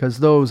 because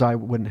those I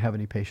wouldn't have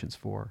any patience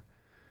for.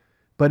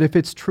 But if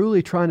it's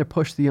truly trying to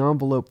push the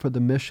envelope for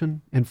the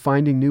mission and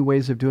finding new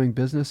ways of doing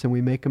business, and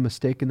we make a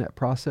mistake in that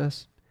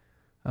process,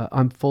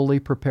 I'm fully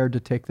prepared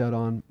to take that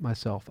on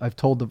myself. I've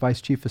told the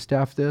Vice Chief of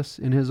Staff this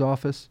in his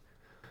office.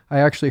 I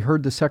actually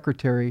heard the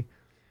Secretary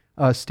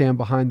stand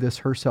behind this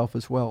herself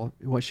as well.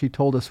 What she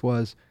told us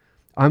was,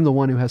 I'm the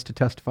one who has to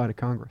testify to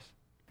Congress.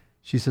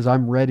 She says,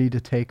 I'm ready to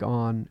take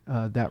on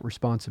that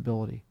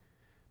responsibility,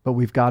 but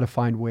we've got to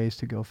find ways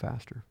to go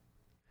faster.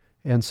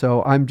 And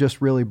so I'm just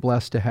really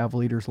blessed to have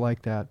leaders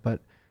like that,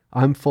 but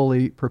I'm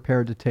fully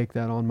prepared to take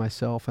that on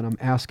myself, and I'm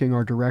asking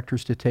our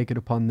directors to take it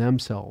upon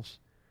themselves.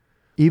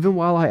 Even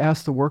while I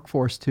ask the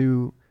workforce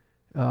to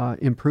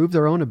improve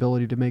their own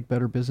ability to make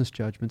better business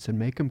judgments and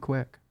make them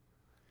quick.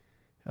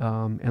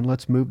 And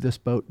let's move this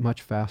boat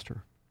much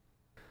faster.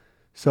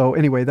 So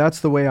anyway, that's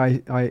the way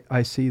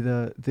I see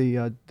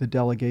the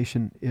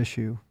delegation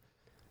issue.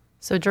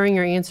 So during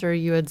your answer,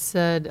 you had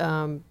said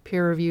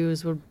peer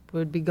reviews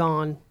would be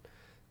gone.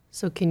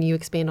 So can you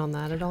expand on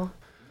that at all?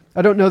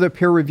 I don't know that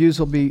peer reviews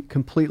will be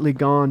completely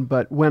gone,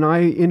 but when I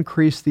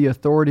increased the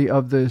authority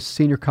of the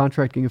senior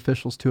contracting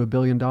officials to $1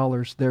 billion,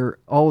 there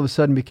all of a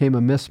sudden became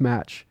a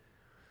mismatch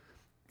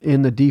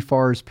in the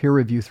DFAR's peer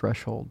review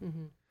threshold.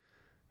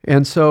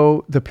 And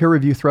so the peer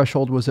review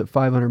threshold was at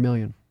 $500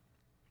 million.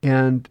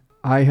 And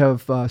I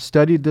have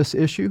studied this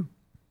issue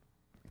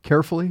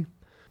carefully,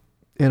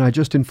 and I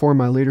just informed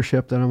my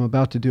leadership that I'm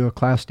about to do a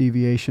class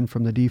deviation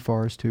from the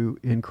DFARS to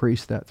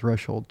increase that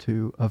threshold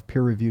of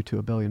peer review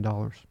to $1 billion.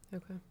 Okay.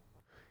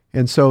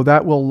 And so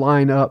that will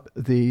line up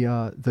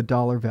the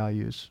dollar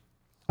values.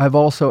 I've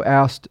also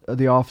asked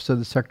the Office of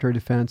the Secretary of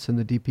Defense and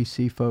the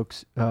DPC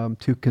folks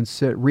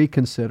to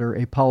reconsider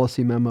a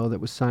policy memo that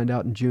was signed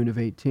out in June of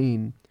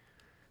 2018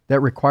 that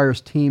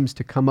requires teams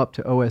to come up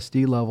to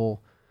OSD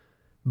level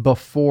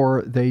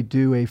before they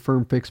do a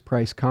firm fixed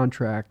price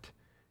contract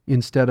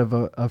instead of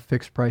a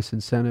fixed price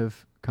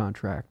incentive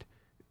contract,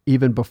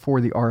 even before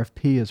the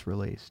RFP is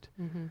released.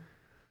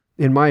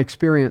 In my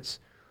experience,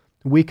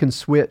 we can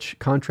switch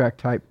contract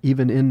type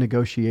even in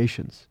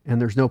negotiations,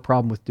 and there's no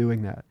problem with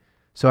doing that.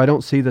 So I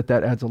don't see that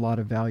adds a lot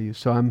of value.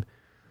 So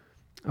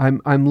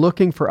I'm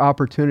looking for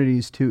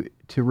opportunities to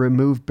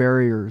remove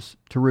barriers,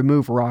 to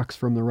remove rocks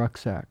from the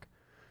rucksack.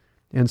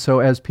 And so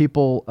as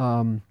people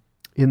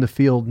in the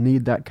field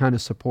need that kind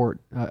of support,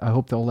 I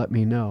hope they'll let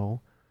me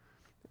know,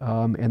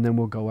 and then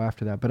we'll go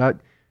after that. But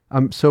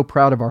I'm so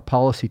proud of our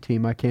policy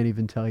team, I can't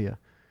even tell you.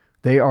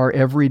 They are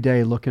every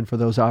day looking for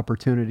those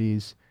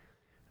opportunities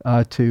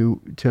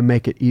to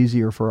make it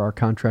easier for our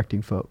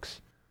contracting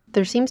folks.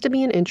 There seems to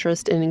be an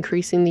interest in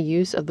increasing the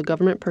use of the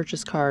government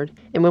purchase card,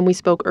 and when we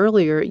spoke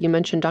earlier, you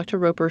mentioned Dr.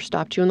 Roper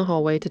stopped you in the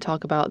hallway to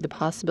talk about the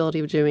possibility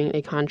of doing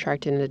a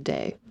contract in a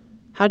day.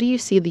 How do you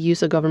see the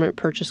use of government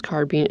purchase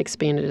card being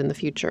expanded in the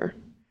future?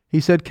 He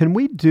said, can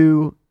we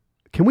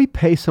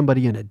pay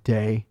somebody in a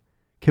day?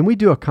 Can we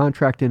do a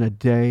contract in a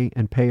day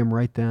and pay him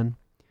right then?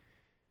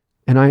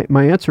 And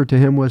my answer to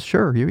him was,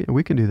 sure,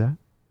 we can do that.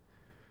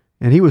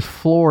 And he was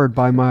floored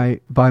by my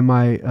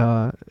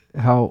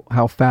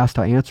how fast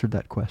I answered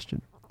that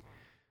question.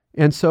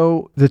 And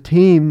so the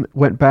team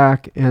went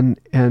back and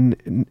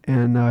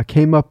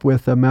came up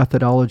with a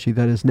methodology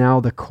that is now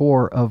the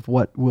core of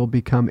what will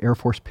become Air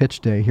Force Pitch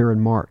Day here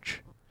in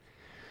March.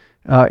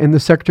 And the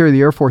Secretary of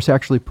the Air Force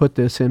actually put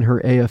this in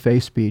her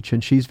AFA speech,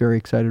 and she's very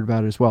excited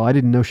about it as well. I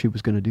didn't know she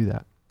was going to do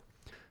that.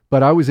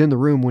 But I was in the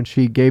room when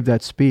she gave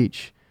that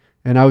speech,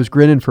 and I was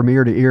grinning from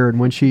ear to ear. And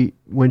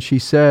when she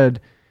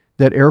said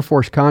that Air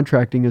Force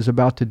contracting is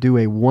about to do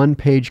a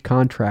one-page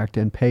contract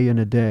and pay in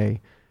a day,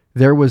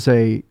 there was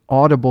a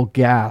audible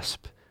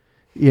gasp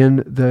in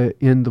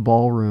the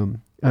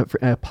ballroom,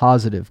 a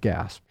positive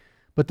gasp.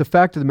 But the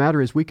fact of the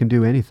matter is we can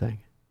do anything.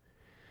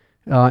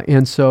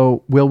 And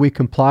so will we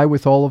comply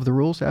with all of the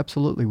rules?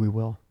 Absolutely we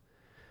will.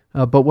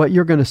 But what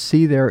you're going to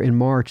see there in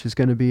March is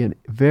going to be a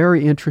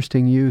very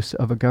interesting use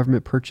of a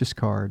government purchase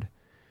card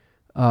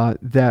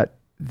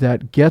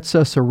that gets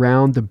us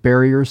around the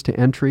barriers to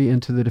entry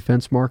into the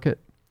defense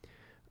market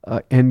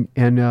and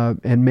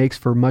makes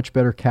for much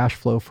better cash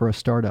flow for a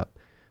startup.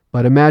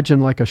 But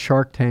imagine like a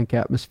Shark Tank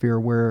atmosphere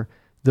where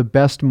the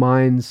best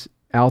minds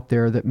out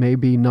there that may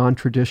be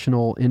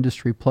non-traditional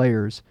industry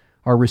players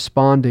are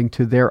responding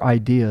to their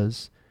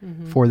ideas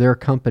for their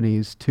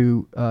companies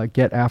to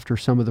get after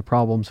some of the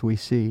problems we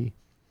see.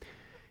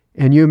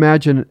 And you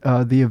imagine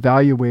the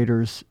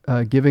evaluators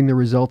giving the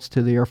results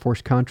to the Air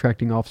Force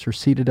contracting officer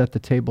seated at the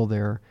table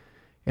there,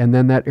 and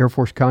then that Air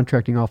Force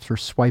contracting officer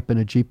swiping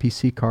a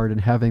GPC card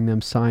and having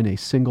them sign a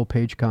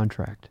single-page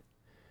contract.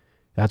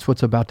 That's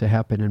what's about to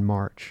happen in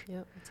March.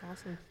 Yep, that's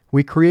awesome.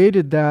 We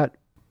created that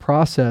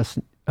process,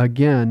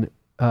 again,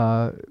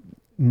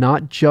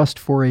 not just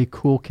for a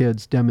cool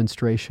kids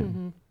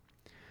demonstration.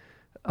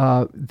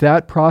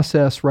 That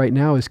process right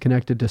now is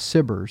connected to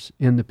SIBRs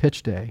in the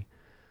pitch day.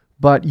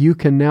 But you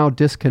can now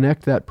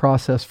disconnect that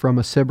process from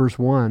a SBIRS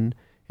 1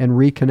 and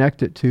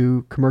reconnect it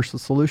to Commercial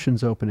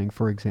Solutions opening,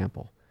 for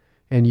example,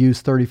 and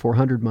use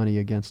 3400 money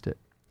against it.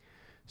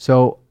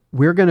 So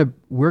we're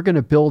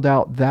gonna build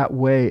out that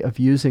way of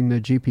using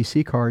the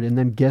GPC card and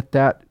then get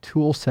that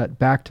tool set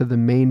back to the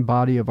main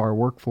body of our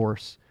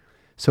workforce.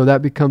 So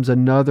that becomes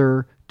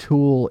another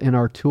tool in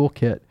our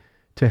toolkit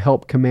to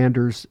help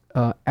commanders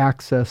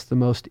access the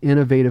most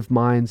innovative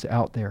minds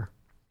out there.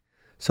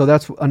 So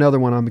that's another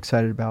one I'm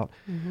excited about.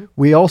 Mm-hmm.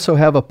 We also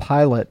have a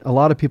pilot. A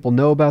lot of people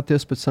know about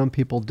this, but some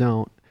people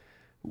don't,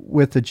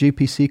 with the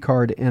GPC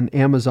card and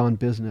Amazon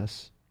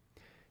Business.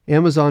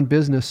 Amazon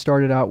Business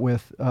started out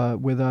with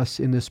us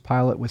in this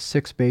pilot with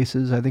 6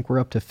 bases. I think we're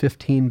up to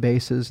 15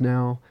 bases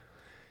now,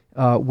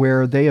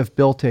 where they have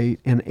built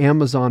an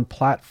Amazon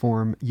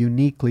platform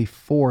uniquely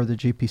for the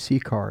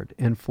GPC card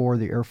and for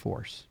the Air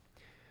Force.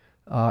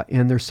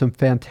 And there's some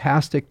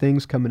fantastic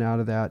things coming out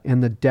of that.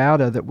 And the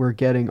data that we're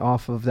getting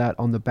off of that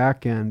on the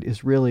back end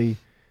is really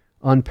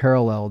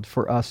unparalleled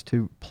for us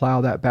to plow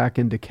that back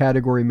into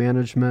category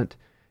management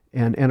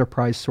and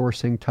enterprise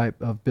sourcing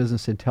type of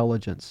business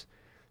intelligence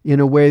in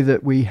a way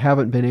that we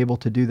haven't been able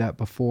to do that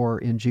before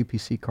in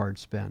GPC card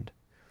spend.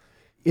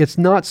 It's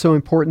not so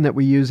important that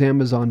we use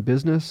Amazon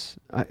Business.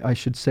 I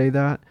should say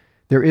that.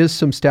 There is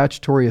some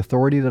statutory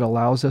authority that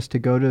allows us to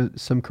go to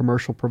some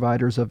commercial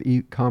providers of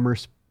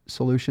e-commerce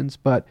solutions,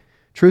 but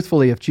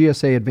truthfully, if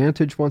GSA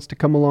Advantage wants to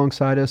come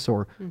alongside us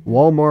or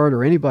Walmart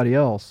or anybody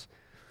else,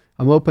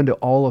 I'm open to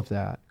all of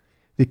that.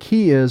 The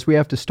key is we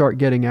have to start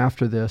getting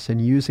after this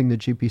and using the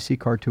GPC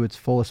card to its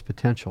fullest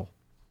potential.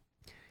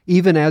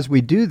 Even as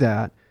we do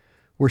that,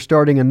 we're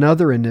starting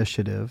another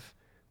initiative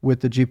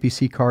with the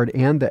GPC card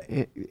and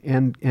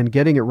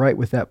getting it right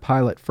with that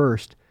pilot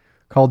first,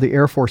 called the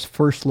Air Force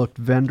First Look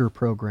Vendor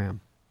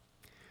Program.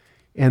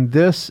 And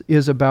this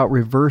is about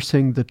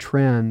reversing the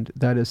trend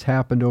that has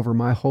happened over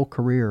my whole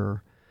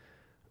career,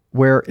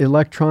 where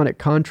electronic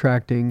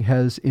contracting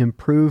has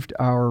improved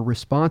our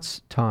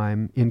response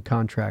time in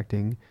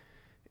contracting,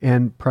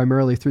 and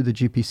primarily through the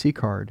GPC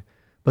card.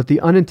 But the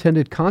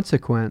unintended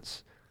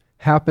consequence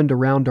happened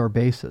around our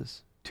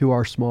bases to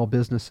our small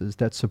businesses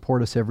that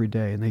support us every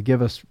day. And they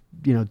give us,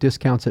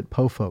 discounts at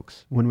Po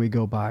Folks when we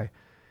go by.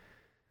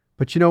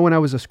 But when I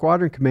was a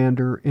squadron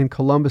commander in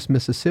Columbus,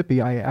 Mississippi,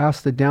 I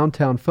asked the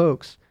downtown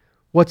folks,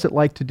 what's it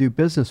like to do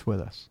business with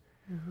us?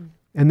 Mm-hmm.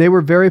 And they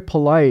were very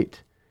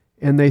polite,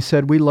 and they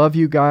said, we love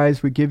you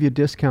guys, we give you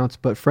discounts,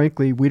 but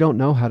frankly, we don't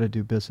know how to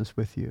do business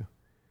with you.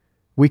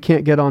 We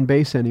can't get on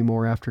base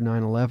anymore after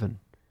 9/11.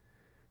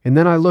 And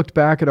then I looked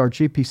back at our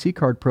GPC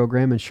card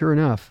program, and sure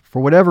enough,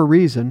 for whatever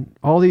reason,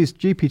 all these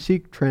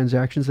GPC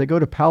transactions, they go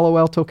to Palo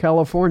Alto,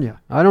 California.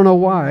 I don't know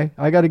why.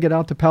 I got to get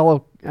out to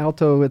Palo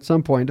Alto at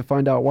some point to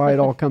find out why it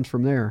all comes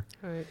from there.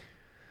 Right.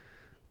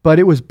 But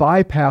it was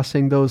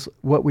bypassing those,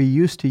 what we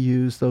used to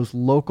use, those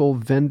local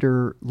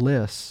vendor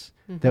lists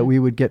that we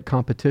would get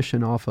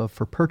competition off of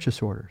for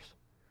purchase orders.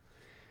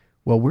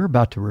 Well, we're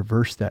about to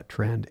reverse that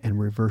trend and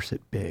reverse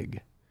it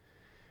big.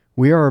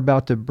 We are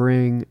about to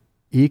bring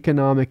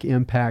economic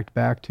impact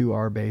back to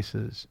our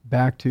bases,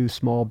 back to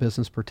small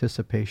business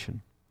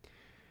participation.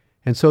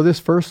 And so this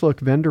First Look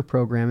vendor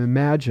program,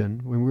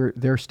 imagine,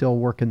 they're still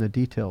working the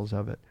details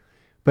of it,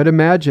 but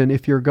imagine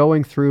if you're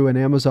going through an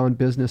Amazon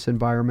Business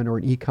environment or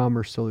an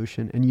e-commerce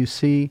solution and you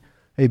see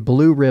a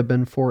blue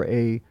ribbon for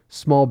a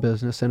small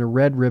business and a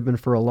red ribbon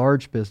for a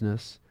large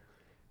business,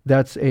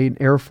 that's an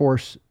Air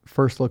Force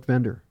First Look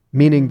vendor,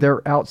 meaning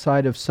they're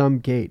outside of some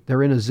gate.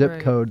 They're in a zip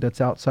code that's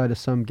outside of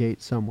some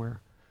gate somewhere.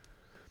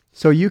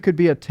 So you could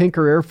be at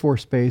Tinker Air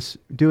Force Base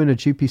doing a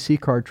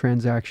GPC card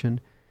transaction,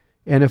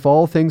 and if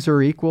all things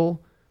are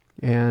equal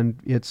and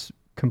it's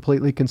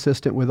completely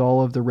consistent with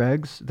all of the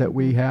regs that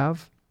we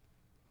have,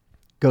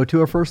 go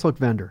to a First Look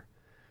vendor.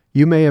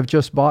 You may have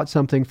just bought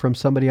something from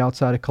somebody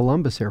outside of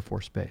Columbus Air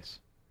Force Base.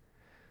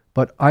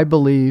 But I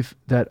believe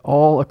that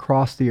all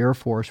across the Air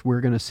Force,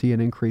 we're going to see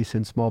an increase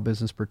in small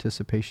business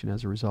participation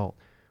as a result.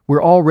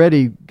 We're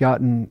already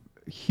gotten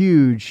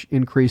huge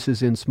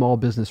increases in small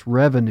business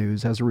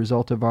revenues as a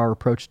result of our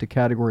approach to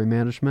category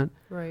management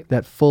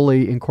that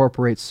fully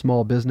incorporates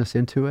small business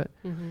into it.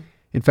 Mm-hmm.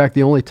 In fact,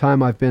 the only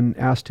time I've been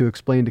asked to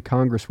explain to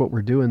Congress what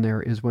we're doing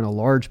there is when a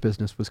large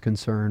business was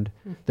concerned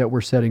that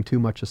we're setting too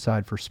much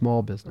aside for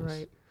small business.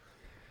 Right.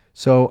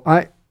 So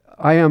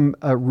I am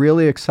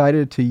really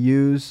excited to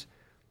use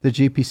the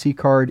GPC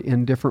card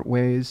in different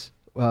ways,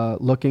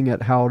 looking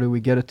at how do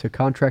we get it to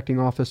contracting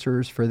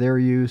officers for their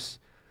use,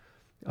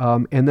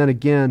 and then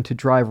again to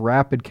drive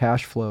rapid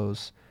cash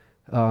flows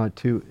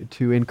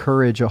to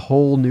encourage a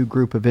whole new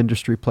group of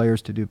industry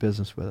players to do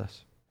business with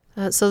us.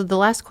 So the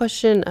last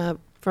question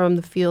from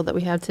the field that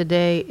we have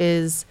today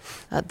is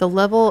the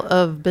level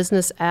of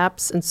business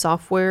apps and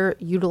software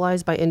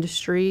utilized by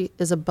industry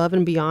is above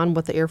and beyond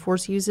what the Air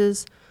Force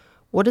uses.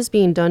 What is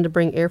being done to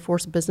bring Air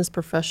Force business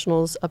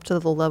professionals up to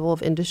the level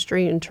of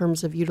industry in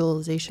terms of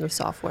utilization of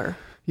software?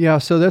 Yeah,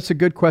 so that's a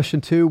good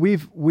question too.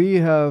 We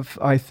have,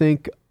 I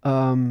think,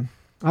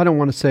 I don't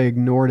want to say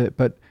ignored it,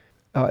 but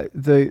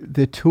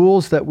The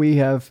tools that we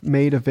have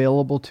made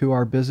available to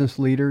our business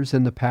leaders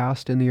in the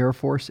past in the Air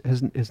Force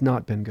has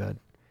not been good.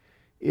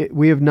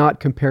 We have not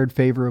compared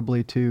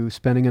favorably to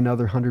spending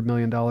another $100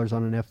 million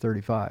on an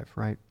F-35,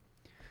 right?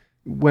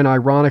 When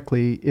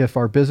ironically, if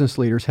our business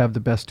leaders have the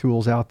best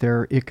tools out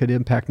there, it could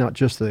impact not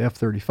just the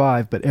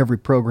F-35, but every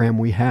program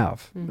we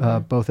have,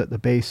 both at the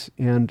base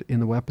and in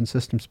the weapon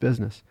systems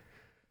business.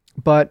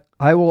 But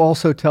I will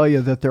also tell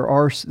you that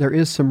there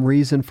is some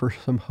reason for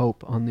some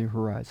hope on the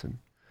horizon.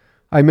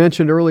 I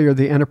mentioned earlier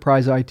the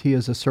enterprise IT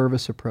as a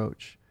service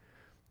approach.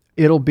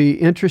 It'll be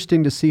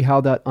interesting to see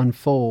how that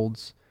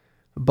unfolds,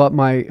 but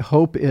my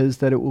hope is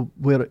that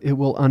it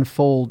will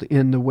unfold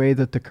in the way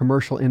that the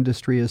commercial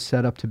industry is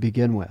set up to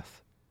begin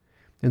with.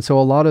 And so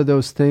a lot of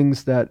those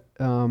things that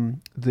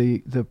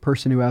the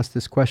person who asked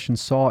this question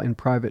saw in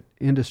private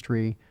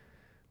industry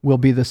will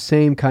be the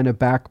same kind of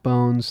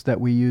backbones that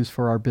we use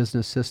for our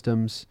business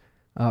systems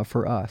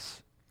for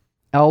us.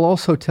 I'll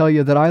also tell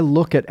you that I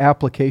look at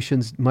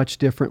applications much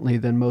differently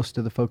than most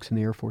of the folks in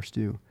the Air Force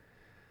do.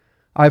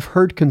 I've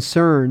heard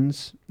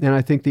concerns, and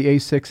I think the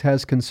A6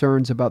 has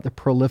concerns about the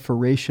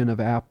proliferation of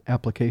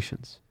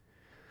applications.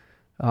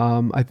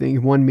 I think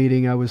in one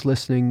meeting I was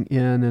listening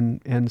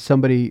in and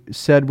somebody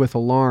said with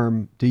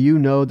alarm, do you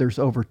know there's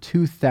over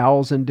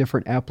 2,000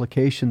 different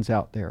applications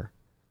out there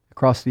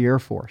across the Air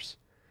Force?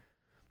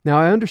 Now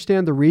I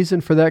understand the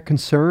reason for that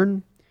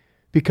concern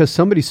because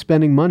somebody's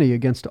spending money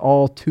against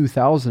all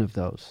 2,000 of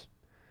those.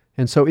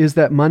 And so is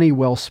that money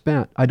well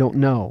spent? I don't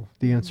know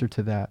the answer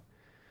to that.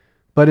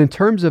 But in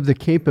terms of the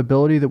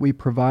capability that we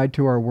provide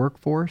to our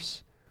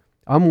workforce,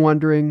 I'm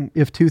wondering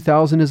if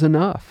 2,000 is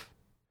enough.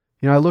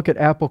 You know, I look at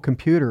Apple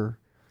Computer,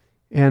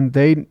 and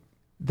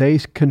they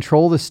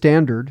control the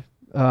standard,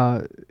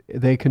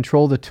 they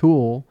control the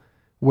tool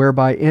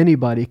whereby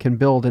anybody can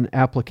build an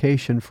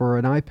application for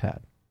an iPad.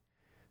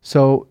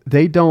 So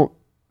they don't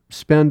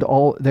spend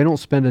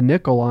a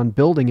nickel on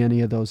building any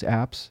of those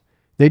apps.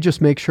 They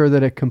just make sure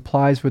that it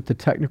complies with the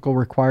technical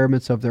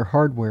requirements of their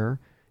hardware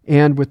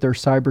and with their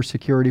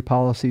cybersecurity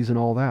policies and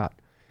all that.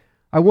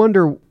 I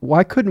wonder,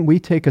 why couldn't we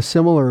take a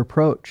similar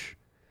approach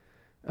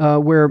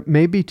where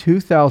maybe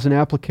 2,000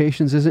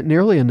 applications isn't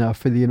nearly enough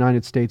for the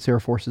United States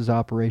Air Force's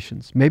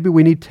operations? Maybe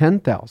we need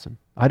 10,000.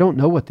 I don't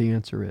know what the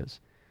answer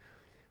is.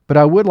 But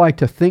I would like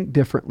to think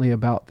differently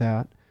about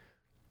that.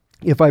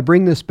 If I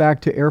bring this back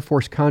to Air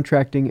Force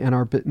contracting and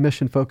our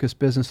mission-focused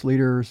business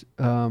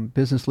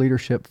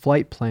leadership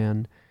flight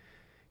plan,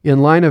 in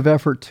line of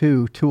effort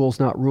 2, tools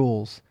not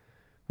rules,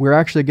 we're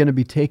actually going to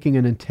be taking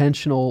an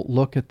intentional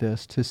look at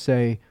this to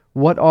say,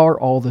 what are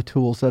all the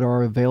tools that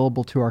are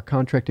available to our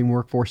contracting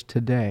workforce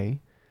today?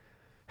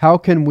 How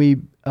can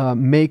we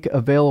make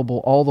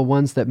available all the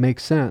ones that make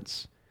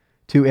sense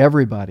to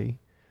everybody?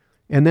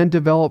 And then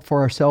develop for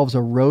ourselves a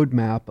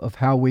roadmap of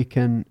how we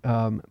can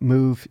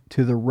move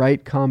to the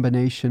right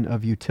combination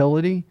of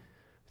utility,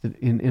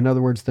 in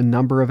other words, the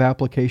number of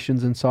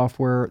applications and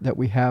software that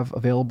we have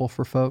available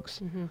for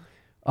folks,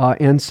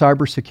 and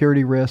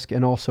cybersecurity risk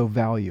and also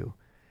value.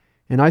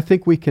 And I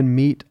think we can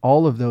meet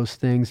all of those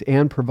things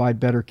and provide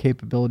better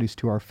capabilities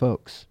to our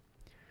folks.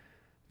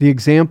 The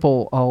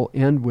example I'll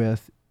end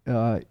with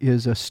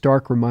is a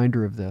stark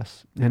reminder of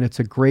this, and it's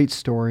a great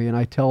story, and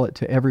I tell it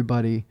to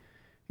everybody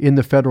in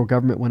the federal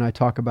government when I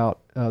talk about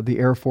the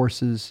Air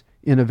Force's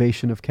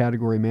innovation of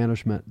category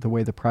management, the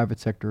way the private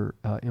sector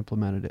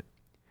implemented it.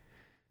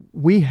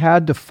 We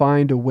had to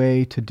find a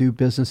way to do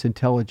business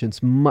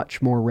intelligence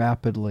much more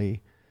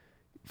rapidly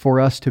for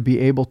us to be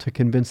able to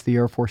convince the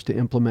Air Force to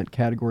implement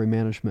category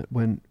management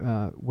when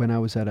I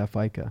was at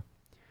FICA.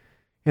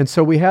 And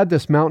so we had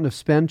this mountain of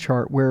spend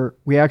chart where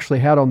we actually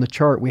had on the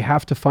chart, we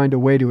have to find a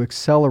way to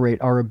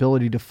accelerate our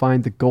ability to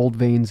find the gold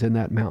veins in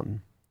that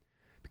mountain.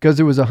 Because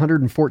it was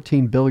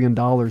 $114 billion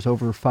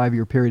over a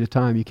 5-year period of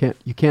time. You can't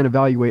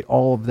evaluate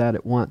all of that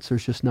at once.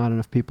 There's just not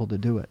enough people to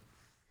do it.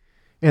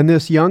 And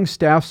this young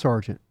Staff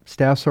Sergeant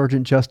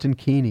Justin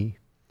Keeney,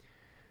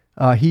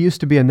 he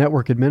used to be a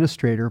network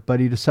administrator, but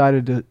he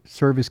decided to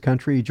serve his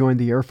country. He joined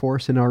the Air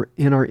Force. In our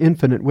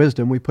infinite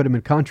wisdom, we put him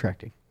in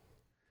contracting.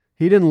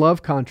 He didn't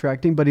love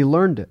contracting, but he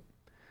learned it.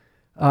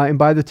 And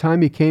by the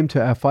time he came to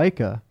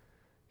FICA,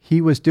 he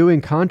was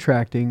doing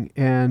contracting,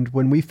 and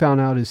when we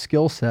found out his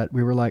skill set,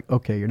 we were like,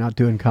 okay, you're not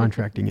doing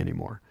contracting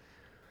anymore.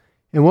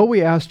 And what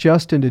we asked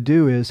Justin to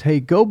do is,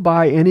 hey, go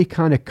buy any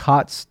kind of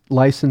COTS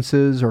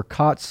licenses or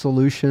COTS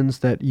solutions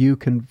that you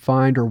can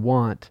find or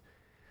want,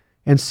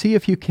 and see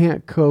if you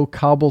can't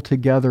cobble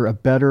together a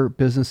better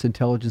business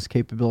intelligence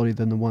capability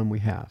than the one we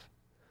have.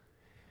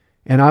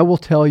 And I will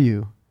tell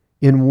you,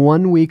 in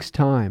 1 week's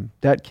time,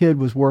 that kid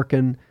was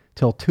working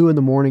till 2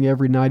 a.m.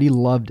 every night. He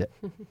loved it.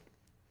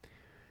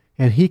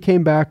 And he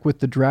came back with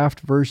the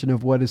draft version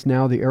of what is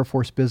now the Air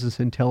Force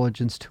Business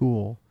Intelligence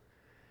tool.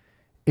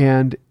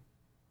 And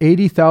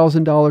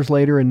 $80,000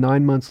 later and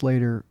 9 months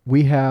later,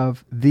 we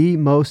have the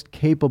most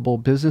capable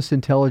business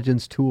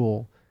intelligence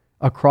tool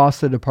across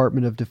the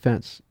Department of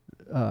Defense,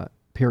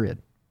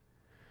 period.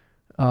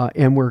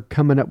 And we're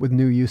coming up with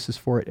new uses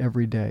for it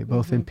every day,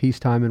 both in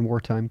peacetime and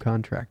wartime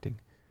contracting.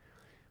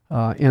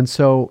 And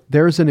so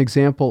there's an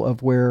example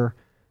of where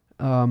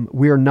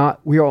we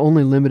are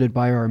only limited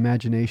by our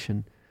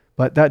imagination.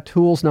 But that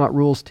tools not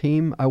rules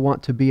team, I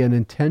want to be an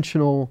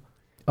intentional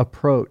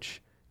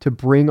approach to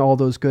bring all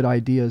those good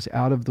ideas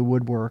out of the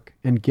woodwork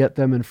and get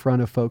them in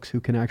front of folks who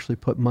can actually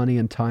put money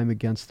and time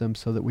against them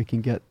so that we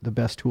can get the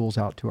best tools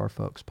out to our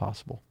folks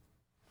possible.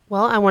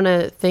 Well, I want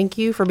to thank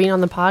you for being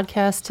on the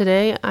podcast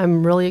today.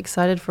 I'm really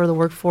excited for the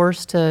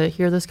workforce to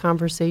hear this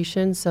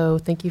conversation. So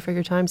thank you for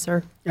your time,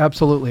 sir.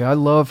 Absolutely. I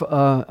love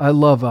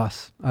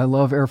us. I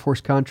love Air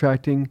Force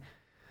contracting.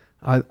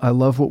 I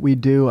love what we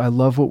do. I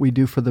love what we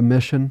do for the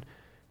mission.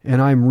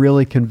 And I'm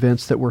really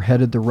convinced that we're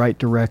headed the right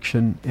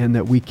direction and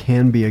that we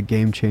can be a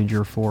game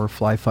changer for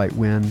Fly, Fight,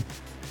 Win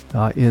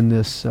in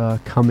this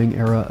coming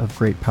era of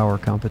great power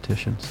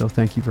competition. So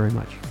thank you very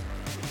much.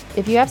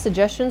 If you have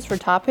suggestions for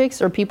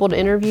topics or people to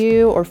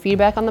interview or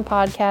feedback on the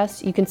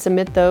podcast, you can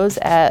submit those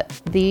at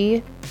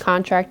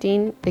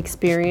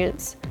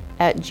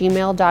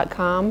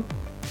thecontractingexperience@gmail.com.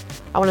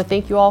 I want to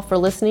thank you all for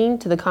listening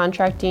to the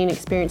Contracting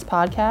Experience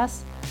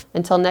podcast.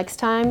 Until next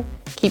time,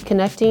 keep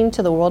connecting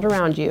to the world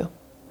around you.